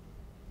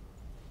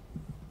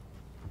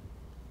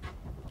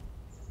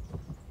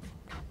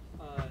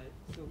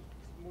 So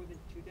more than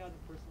 2,000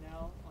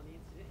 personnel on the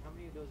incident. How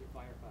many of those are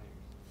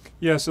firefighters?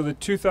 Yeah, so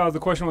the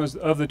question was,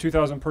 of the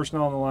 2,000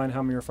 personnel on the line,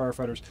 how many are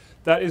firefighters?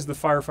 That is the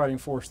firefighting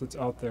force that's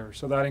out there.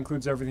 So that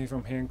includes everything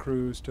from hand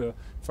crews to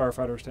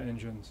firefighters to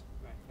engines.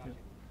 Right, gotcha.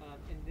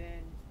 And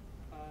then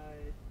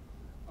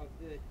of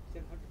the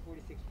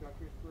 746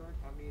 structures burned,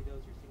 how many of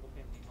those are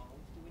single-family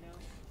homes, do we know?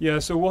 Yeah,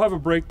 so we'll have a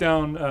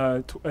breakdown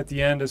at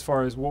the end as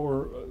far as what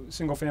were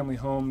single-family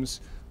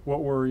homes,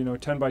 what were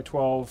 10 by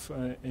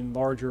 12 and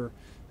larger.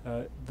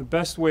 The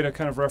best way to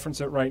kind of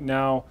reference it right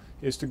now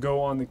is to go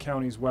on the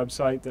county's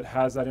website that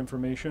has that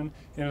information,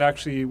 and it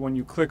actually, when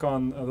you click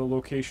on the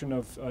location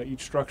of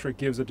each structure, it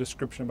gives a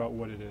description about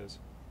what it is.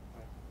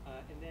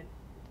 Right. And then,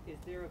 is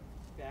there a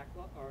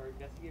backlog, or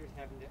investigators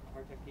having a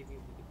hard time keeping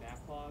up with the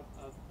backlog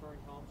of burned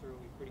homes, or are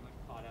we pretty much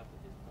caught up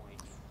at this point?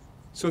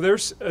 So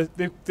there's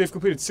they've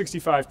completed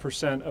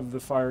 65% of the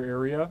fire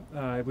area.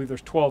 I believe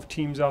there's 12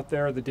 teams out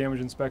there, the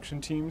damage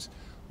inspection teams.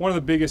 One of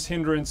the biggest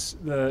hindrance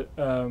that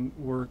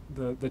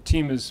the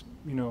team is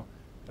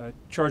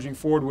charging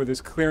forward with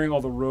is clearing all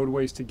the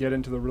roadways to get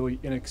into the really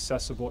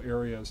inaccessible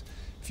areas.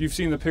 If you've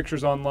seen the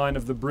pictures online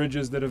of the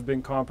bridges that have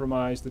been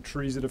compromised, the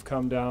trees that have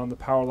come down, the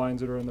power lines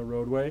that are in the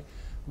roadway,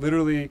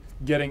 literally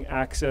getting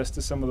access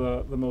to some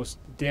of the most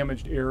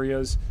damaged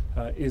areas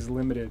is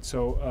limited.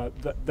 So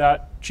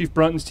that Chief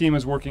Brunton's team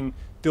is working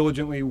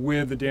diligently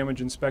with the damage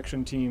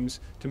inspection teams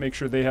to make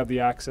sure they have the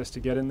access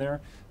to get in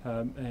there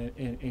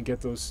and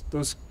get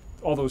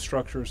all those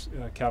structures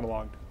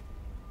cataloged.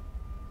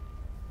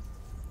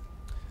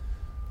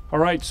 All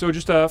right, so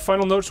just a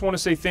final note, just want to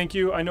say thank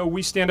you. I know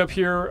we stand up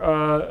here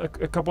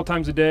a couple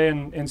times a day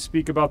and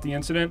speak about the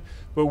incident,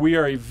 but we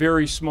are a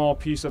very small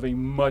piece of a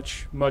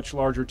much, much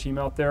larger team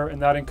out there, and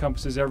that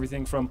encompasses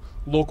everything from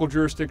local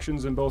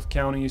jurisdictions in both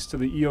counties to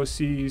the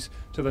EOCs,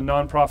 to the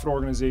nonprofit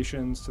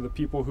organizations, to the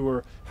people who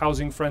are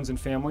housing friends and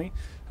family.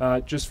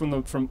 Just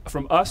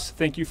from us,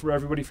 thank you for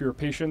everybody for your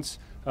patience.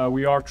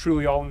 We are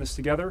truly all in this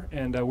together,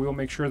 and we will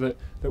make sure that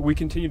we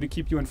continue to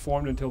keep you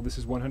informed until this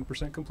is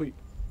 100% complete.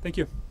 Thank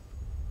you.